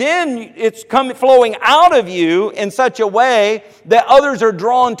then it's flowing out of you in such a way that others are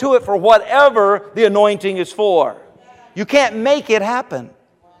drawn to it for whatever the anointing is for. You can't make it happen.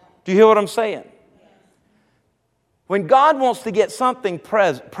 Do you hear what I'm saying? When God wants to get something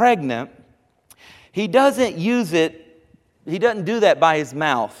pregnant, He doesn't use it, He doesn't do that by His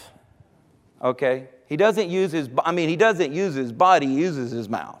mouth. Okay? He doesn't use His body, He uses His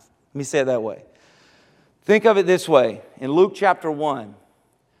mouth. Let me say it that way. Think of it this way. In Luke chapter 1,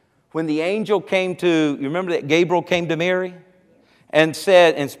 when the angel came to, you remember that Gabriel came to Mary and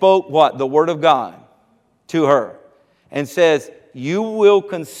said and spoke what? The Word of God to her. and says, you will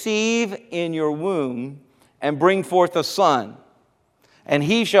conceive in your womb and bring forth a son. And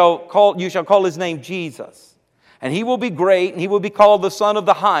you shall call his name Jesus. And he will be great, and he will be called the Son of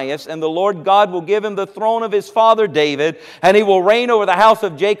the Highest. And the Lord God will give him the throne of his father David, and he will reign over the house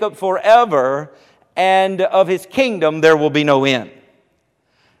of Jacob forever, and of his kingdom there will be no end.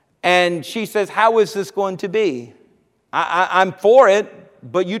 And she says, how is this going to be? I'm for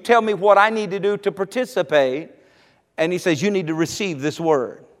it, but you tell me what I need to do to participate. And he says, you need to receive this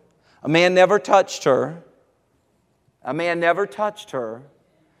word. A man never touched her. A man never touched her.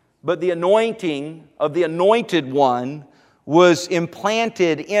 But the anointing of the anointed one was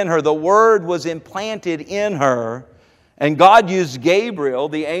implanted in her. The word was implanted in her. And God used Gabriel,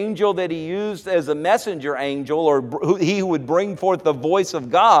 the angel that he used as a messenger angel, or he who would bring forth the voice of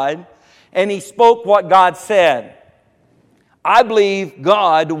God, and he spoke what God said. I believe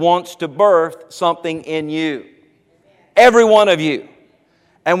God wants to birth something in you. Every one of you.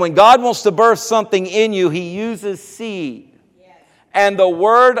 And when God wants to birth something in you, he uses seed. And the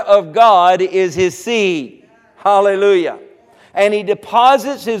Word of God is his seed. Hallelujah. And he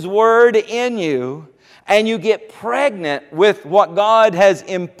deposits his Word in you, and you get pregnant with what God has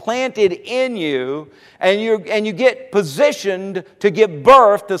implanted in you, and you get positioned to give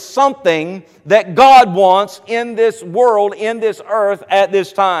birth to something that God wants in this world, in this earth at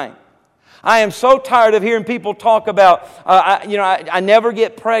this time. I am so tired of hearing people talk about, I never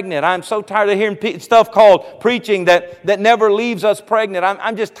get pregnant. I'm so tired of hearing stuff called preaching that never leaves us pregnant.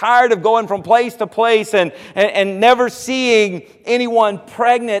 I'm just tired of going from place to place and never seeing anyone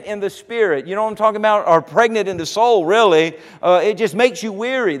pregnant in the spirit. You know what I'm talking about? Or pregnant in the soul, really. It just makes you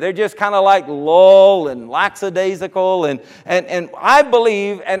weary. They're just kind of like lull and lackadaisical. And I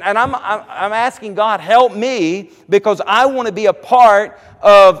believe, and I'm asking God, help me, because I want to be a part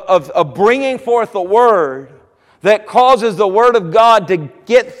of bringing forth the Word that causes the Word of God to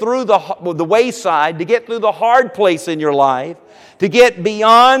get through the wayside, to get through the hard place in your life, to get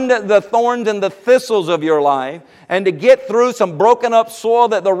beyond the thorns and the thistles of your life, and to get through some broken up soil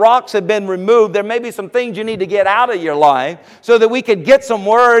that the rocks have been removed. There may be some things you need to get out of your life so that we could get some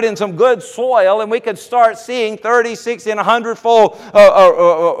Word in some good soil, and we could start seeing 30, 60, and 100-fold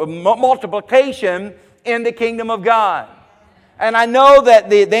multiplication in the kingdom of God. And I know that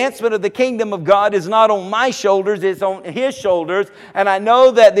the advancement of the kingdom of God is not on my shoulders, it's on His shoulders. And I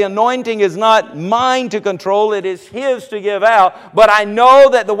know that the anointing is not mine to control, it is His to give out. But I know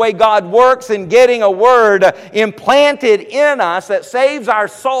that the way God works in getting a word implanted in us that saves our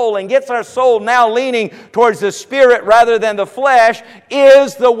soul and gets our soul now leaning towards the Spirit rather than the flesh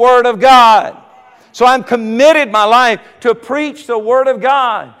is the Word of God. So I'm committed my life to preach the Word of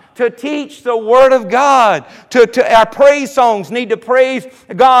God, to teach the Word of God. Our praise songs need to praise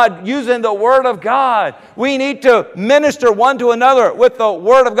God using the Word of God. We need to minister one to another with the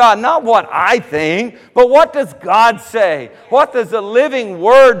Word of God. Not what I think, but what does God say? What does the living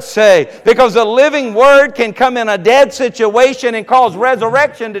Word say? Because the living Word can come in a dead situation and cause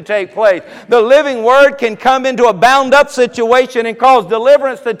resurrection to take place. The living Word can come into a bound up situation and cause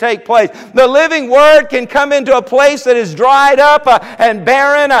deliverance to take place. The living Word can come into a place that is dried up and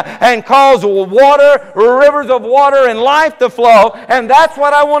barren and cause water, rivers of water and life to flow. And that's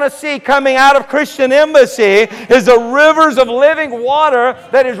what I want to see coming out of Christian Embassy, is the rivers of living water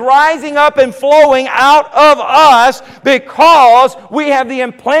that is rising up and flowing out of us because we have the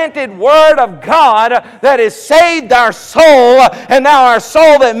implanted Word of God that has saved our soul. And now our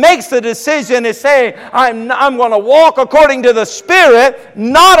soul that makes the decision is saying, I'm going to walk according to the Spirit,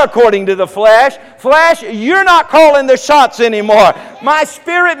 not according to the flesh. Flesh, you're not calling the shots anymore. My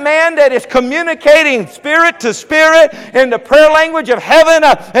spirit man that is communicating spirit to spirit in the prayer language of heaven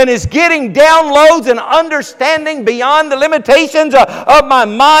and is getting downloads and understanding beyond the limitations of my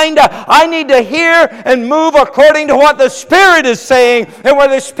mind. I need to hear and move according to what the Spirit is saying, and where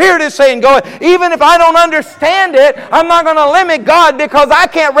the Spirit is saying go. Even if I don't understand it, I'm not going to limit God because I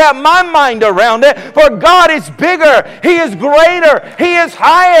can't wrap my mind around it. For God is bigger. He is greater. He is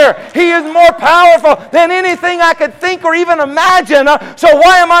higher. He is more powerful than anything I could think or even imagine. So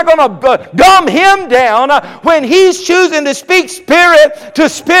why am I going to dumb Him down when He's choosing to speak spirit to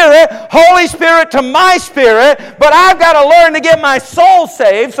spirit, Holy Spirit to my spirit? But I've got to learn to get my soul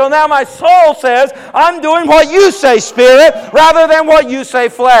saved. So now my soul says, I'm doing what you say, Spirit, rather than what you say,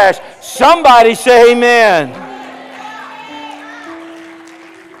 flesh. Somebody say amen.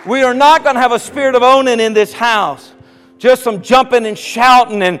 We are not going to have a spirit of owning in this house. Just some jumping and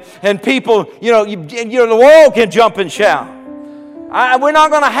shouting and people, the world can jump and shout. We're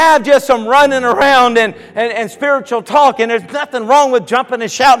not going to have just some running around and spiritual talk. And there's nothing wrong with jumping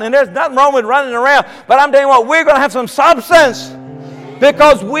and shouting. And there's nothing wrong with running around. But I'm telling you what, we're going to have some substance.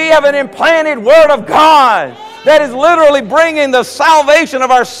 Because we have an implanted Word of God that is literally bringing the salvation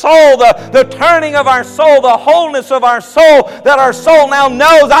of our soul, the turning of our soul, the wholeness of our soul, that our soul now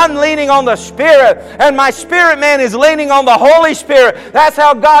knows I'm leaning on the Spirit, and my spirit man is leaning on the Holy Spirit. That's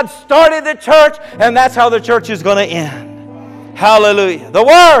how God started the church, and that's how the church is going to end. Hallelujah. The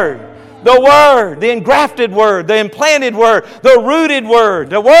Word, the engrafted Word, the implanted Word, the rooted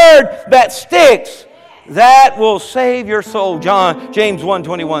Word, the Word that sticks, that will save your soul. James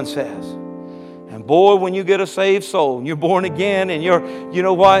 1:21 says. And boy, when you get a saved soul, and you're born again, and you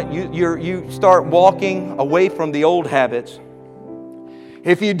know what? You start walking away from the old habits.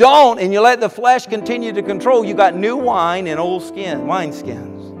 If you don't, and you let the flesh continue to control, you got new wine in old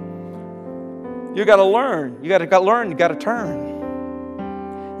wineskins. You got to learn. You got to learn. You got to turn.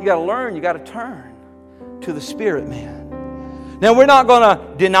 You got to learn. You got to turn to the Spirit man. Now, we're not going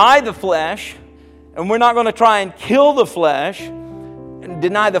to deny the flesh, and we're not going to try and kill the flesh and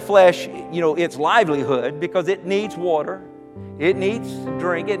deny the flesh, its livelihood, because it needs water, it needs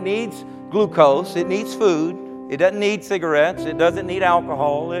drink, it needs glucose, it needs food. It doesn't need cigarettes, it doesn't need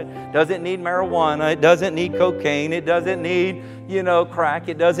alcohol, it doesn't need marijuana, it doesn't need cocaine, it doesn't need, crack,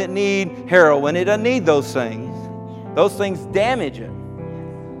 it doesn't need heroin, it doesn't need those things. Those things damage it.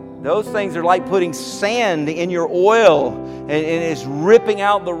 Those things are like putting sand in your oil, and it's ripping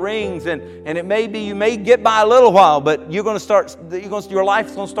out the rings, and it may be you may get by a little while, but your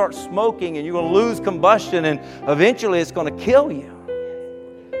life's going to start smoking, and you're going to lose combustion, and eventually it's going to kill you.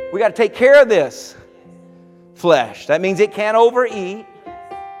 We got to take care of this flesh. That means it can't overeat,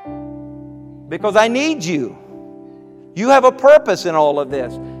 because I need you. You have a purpose in all of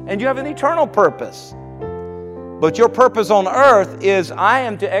this, and you have an eternal purpose. But your purpose on earth is I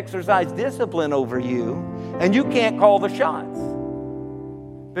am to exercise discipline over you, and you can't call the shots.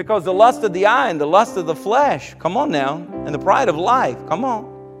 Because the lust of the eye and the lust of the flesh, come on now, and the pride of life, come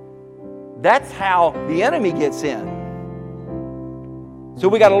on. That's how the enemy gets in. So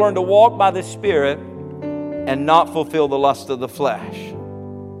we got to learn to walk by the Spirit and not fulfill the lust of the flesh.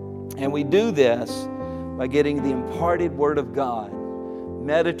 And we do this by getting the imparted Word of God,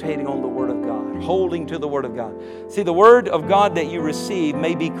 meditating on the Word of God, holding to the Word of God. See, the Word of God that you receive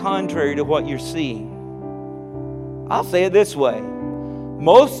may be contrary to what you're seeing. I'll say it this way.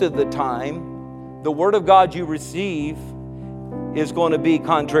 Most of the time, the Word of God you receive is going to be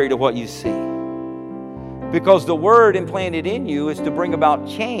contrary to what you see. Because the Word implanted in you is to bring about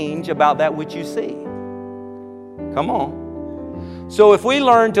change about that which you see. Come on. So if we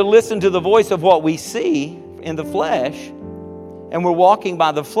learn to listen to the voice of what we see in the flesh, and we're walking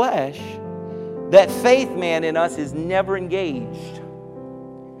by the flesh, that faith man in us is never engaged.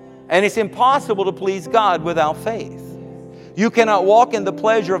 And it's impossible to please God without faith. You cannot walk in the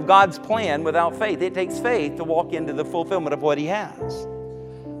pleasure of God's plan without faith. It takes faith to walk into the fulfillment of what He has.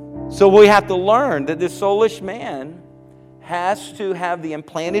 So we have to learn that this soulish man has to have the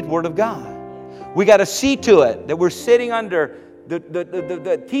implanted Word of God. We got to see to it that we're sitting under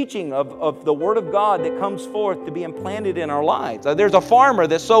the teaching of the Word of God that comes forth to be implanted in our lives. There's a farmer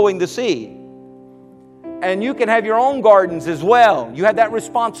that's sowing the seed. And you can have your own gardens as well. You have that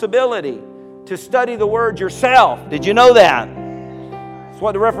responsibility to study the Word yourself. Did you know that? That's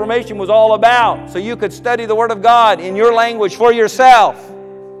what the Reformation was all about. So you could study the Word of God in your language for yourself.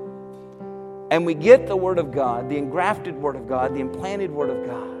 And we get the Word of God, the engrafted Word of God, the implanted Word of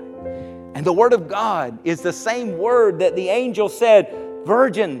God. And the Word of God is the same Word that the angel said,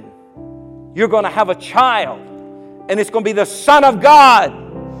 Virgin, you're going to have a child, and it's going to be the Son of God.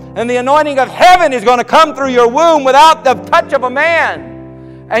 And the anointing of heaven is going to come through your womb without the touch of a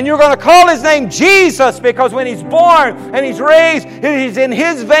man. And you're going to call His name Jesus, because when He's born and He's raised, it is in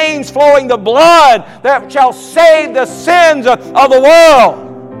His veins flowing the blood that shall save the sins of the world.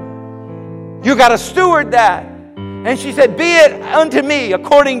 You got to steward that. And she said, be it unto me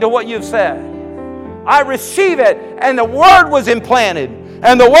according to what you've said. I receive it. And the Word was implanted.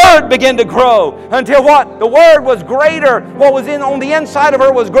 And the Word began to grow until what? The Word was greater. What was on the inside of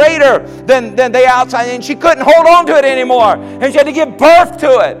her was greater than the outside. And she couldn't hold on to it anymore. And she had to give birth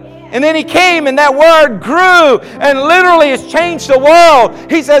to it. And then He came and that Word grew and literally has changed the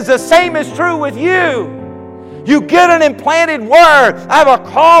world. He says the same is true with you. You get an implanted Word. I have a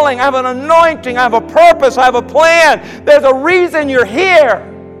calling, I have an anointing, I have a purpose, I have a plan. There's a reason you're here.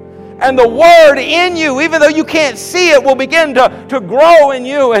 And the Word in you, even though you can't see it, will begin to grow in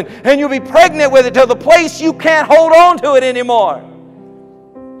you. And you'll be pregnant with it to the place you can't hold on to it anymore.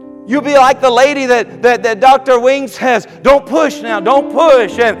 You'll be like the lady that Dr. Wing says, don't push now, don't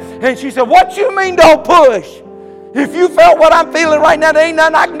push. And she said, what you mean don't push? If you felt what I'm feeling right now, there ain't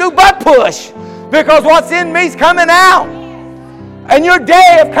nothing I can do but push. Because what's in me's coming out. And your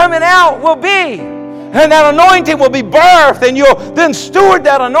day of coming out will be. And that anointing will be birthed, and you'll then steward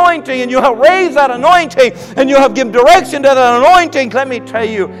that anointing, and you'll raise that anointing, and you'll have given direction to that anointing. Let me tell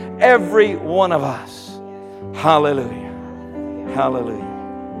you, every one of us. Hallelujah.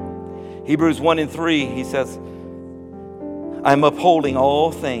 Hallelujah. Hebrews 1:3, he says, I'm upholding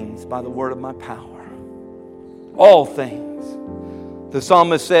all things by the word of my power. All things. The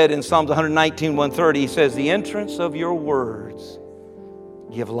psalmist said in Psalms 119:130, he says, the entrance of your words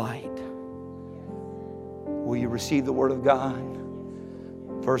give light. Will you receive the word of God?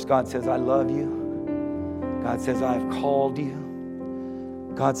 First, God says, I love you. God says, I have called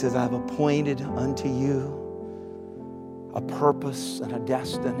you. God says, I have appointed unto you a purpose and a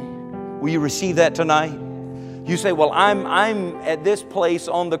destiny. Will you receive that tonight? You say, well, I'm at this place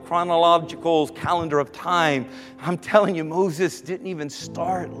on the chronological calendar of time. I'm telling you, Moses didn't even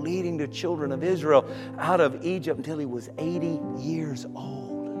start leading the children of Israel out of Egypt until he was 80 years old.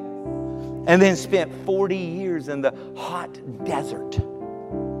 And then spent 40 years in the hot desert.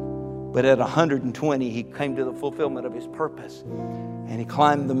 But at 120, he came to the fulfillment of his purpose. And he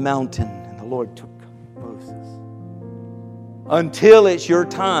climbed the mountain, and the Lord took Moses. Until it's your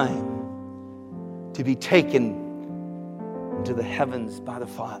time to be taken into the heavens by the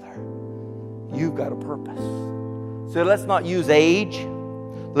Father, you've got a purpose. So let's not use age.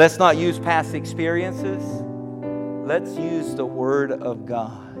 Let's not use past experiences. Let's use the Word of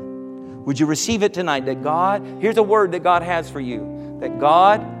God. Would you receive it tonight? That God, here's a word that God has for you. That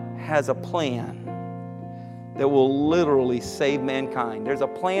God has a plan that will literally save mankind. There's a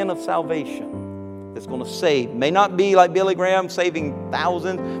plan of salvation that's going to save. May not be like Billy Graham saving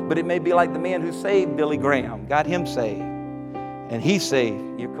thousands, but it may be like the man who saved Billy Graham, got him saved. And he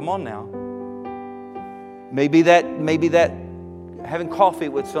saved you. Come on now. Maybe that having coffee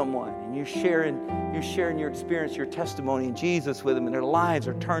with someone and you're sharing your experience, your testimony in Jesus with them, and their lives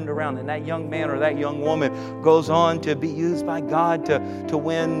are turned around, and that young man or that young woman goes on to be used by God to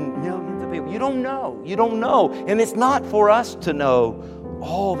win millions of people. You don't know. And it's not for us to know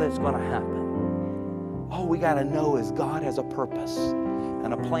all that's going to happen. All we got to know is God has a purpose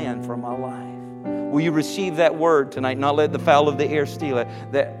and a plan for my life. Will you receive that word tonight? Not let the fowl of the air steal it.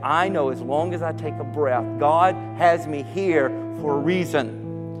 That I know as long as I take a breath, God has me here for a reason.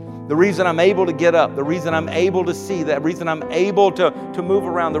 The reason I'm able to get up, the reason I'm able to see, the reason I'm able to move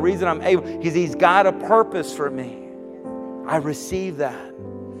around, the reason I'm able, He's got a purpose for me. I receive that.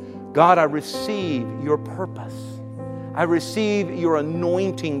 God, I receive your purpose. I receive your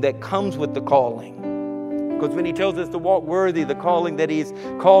anointing that comes with the calling. Because when He tells us to walk worthy, the calling that He's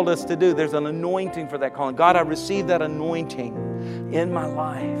called us to do, there's an anointing for that calling. God, I receive that anointing in my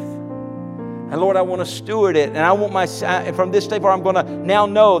life. And Lord, I want to steward it. And I want from this day forward, I'm going to now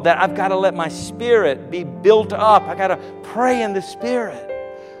know that I've got to let my spirit be built up. I got to pray in the Spirit.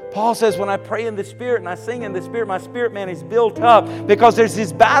 Paul says, when I pray in the Spirit and I sing in the Spirit, my spirit man is built up, because there's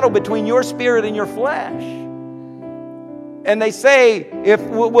this battle between your spirit and your flesh. And they say,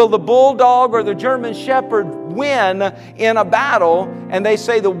 will the bulldog or the German shepherd win in a battle? And they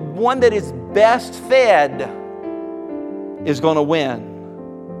say the one that is best fed is going to win.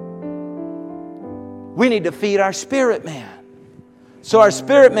 We need to feed our spirit man. So our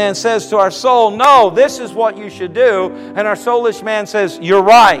spirit man says to our soul, no, this is what you should do. And our soulish man says, you're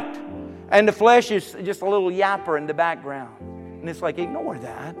right. And the flesh is just a little yapper in the background. And it's like, ignore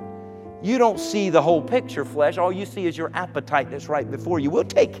that. You don't see the whole picture, flesh. All you see is your appetite that's right before you. We'll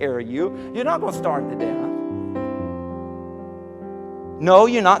take care of you. You're not going to starve to death. No,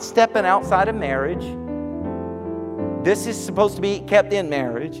 you're not stepping outside of marriage. This is supposed to be kept in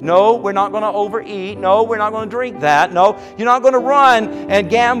marriage. No, we're not going to overeat. No, we're not going to drink that. No, you're not going to run and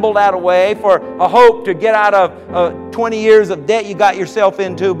gamble that away for a hope to get out of 20 years of debt you got yourself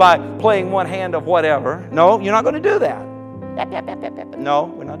into by playing one hand of whatever. No, you're not going to do that. No,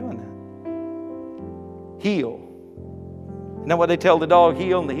 we're not doing that. Heal. Isn't that what they tell the dog?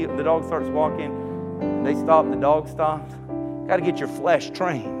 Heal, and the dog starts walking, and they stop, and the dog stops. Got to get your flesh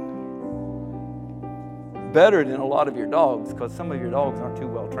trained. Better than a lot of your dogs, because some of your dogs aren't too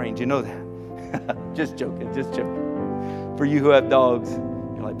well trained. You know that. Just joking. For you who have dogs,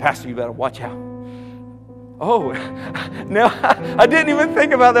 you're like, Pastor, you better watch out. Oh, no, I didn't even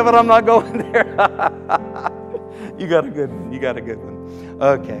think about that, but I'm not going there. You got a good one.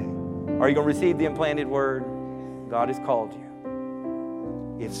 Okay. Are you going to receive the implanted word? God has called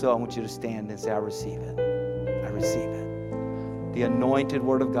you. If so, I want you to stand and say, I receive it. I receive it. the anointed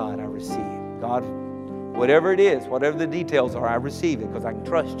Word of God I receive. God, whatever it is, whatever the details are, I receive it because I can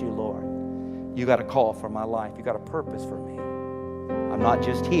trust you, Lord. You got a call for my life. You got a purpose for me. I'm not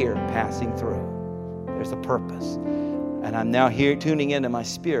just here passing through. There's a purpose. And I'm now here tuning into my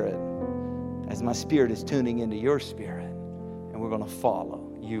spirit as my spirit is tuning into your spirit. And we're going to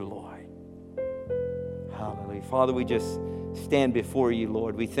follow you, Lord. Hallelujah. Father, we just stand before you,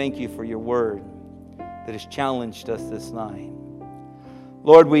 Lord. We thank you for your word that has challenged us this night.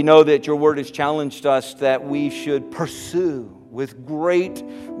 Lord, we know that your word has challenged us that we should pursue with great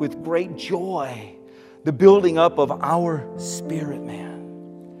joy the building up of our spirit, man.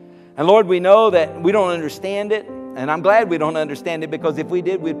 And Lord, we know that we don't understand it. And I'm glad we don't understand it, because if we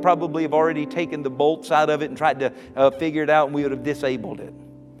did, we'd probably have already taken the bolts out of it and tried to figure it out, and we would have disabled it.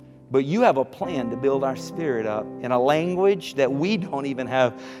 But you have a plan to build our spirit up in a language that we don't even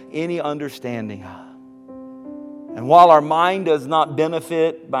have any understanding of. And while our mind does not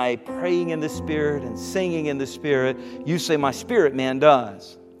benefit by praying in the Spirit and singing in the Spirit, you say, my spirit man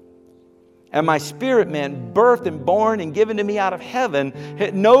does. And my spirit man, birthed and born and given to me out of heaven,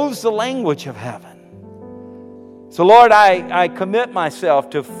 it knows the language of heaven. So Lord, I commit myself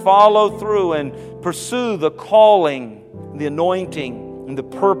to follow through and pursue the calling, the anointing, and the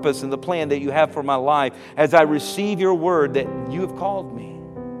purpose and the plan that you have for my life as I receive your word that you have called me.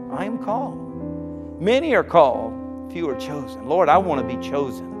 I am called. Many are called, few are chosen. Lord, I want to be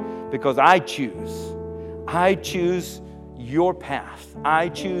chosen because I choose. I choose your path. I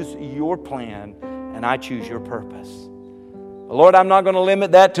choose your plan, and I choose your purpose. Lord, I'm not going to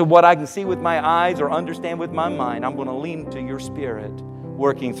limit that to what I can see with my eyes or understand with my mind. I'm going to lean to your Spirit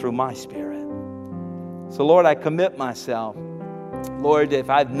working through my spirit. So Lord, I commit myself. Lord, if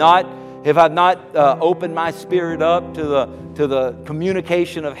I've not opened my spirit up to the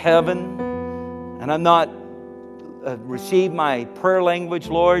communication of heaven, and I've not received my prayer language,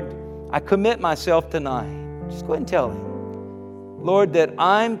 Lord, I commit myself tonight. Just go ahead and tell him, Lord, that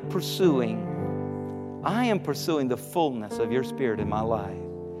I am pursuing the fullness of your Spirit in my life.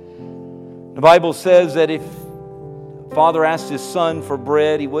 The Bible says that if Father asked his son for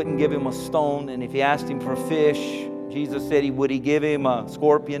bread, he wouldn't give him a stone. And if he asked him for fish, Jesus said, would he give him a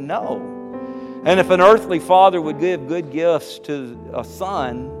scorpion? No. And if an earthly father would give good gifts to a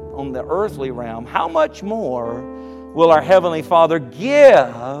son on the earthly realm, how much more will our Heavenly Father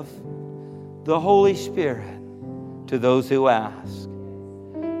give the Holy Spirit to those who ask?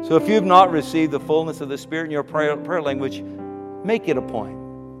 So if you've not received the fullness of the Spirit in your prayer language, make it a point.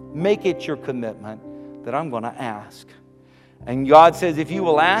 Make it your commitment that I'm going to ask. And God says if you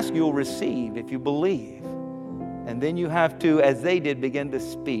will ask, you'll receive if you believe. And then you have to, as they did, begin to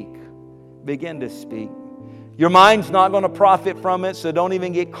speak. Begin to speak. Your mind's not going to profit from it, so don't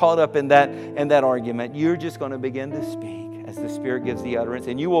even get caught up in that argument. You're just going to begin to speak as the Spirit gives the utterance.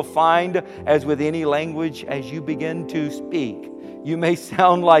 And you will find, as with any language, as you begin to speak, you may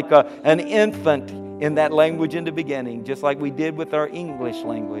sound like an infant in that language in the beginning, just like we did with our English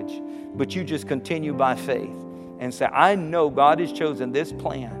language. But you just continue by faith and say, I know God has chosen this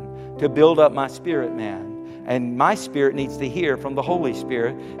plan to build up my spirit, man. And my spirit needs to hear from the Holy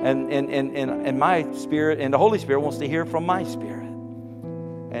Spirit. And my spirit and the Holy Spirit wants to hear from my spirit.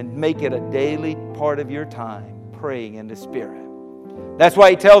 And make it a daily part of your time praying in the Spirit. That's why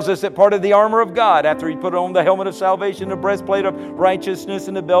he tells us that part of the armor of God, after he put on the helmet of salvation, the breastplate of righteousness,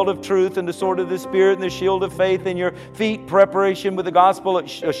 and the belt of truth, and the sword of the Spirit, and the shield of faith, and your feet preparation with the gospel,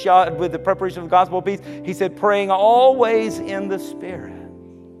 with the preparation of the gospel of peace. He said, praying always in the Spirit.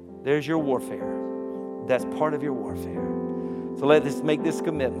 There's your warfare. That's part of your warfare. So let us make this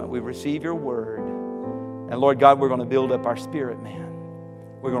commitment. We receive your word. And Lord God, we're going to build up our spirit, man.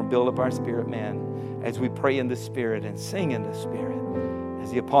 We're going to build up our spirit, man, as we pray in the Spirit and sing in the Spirit,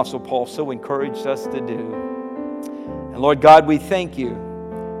 as the Apostle Paul so encouraged us to do. And Lord God, we thank you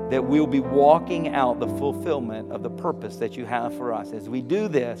that we'll be walking out the fulfillment of the purpose that you have for us as we do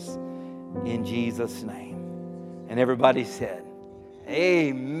this in Jesus' name. And everybody said,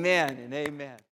 amen and amen.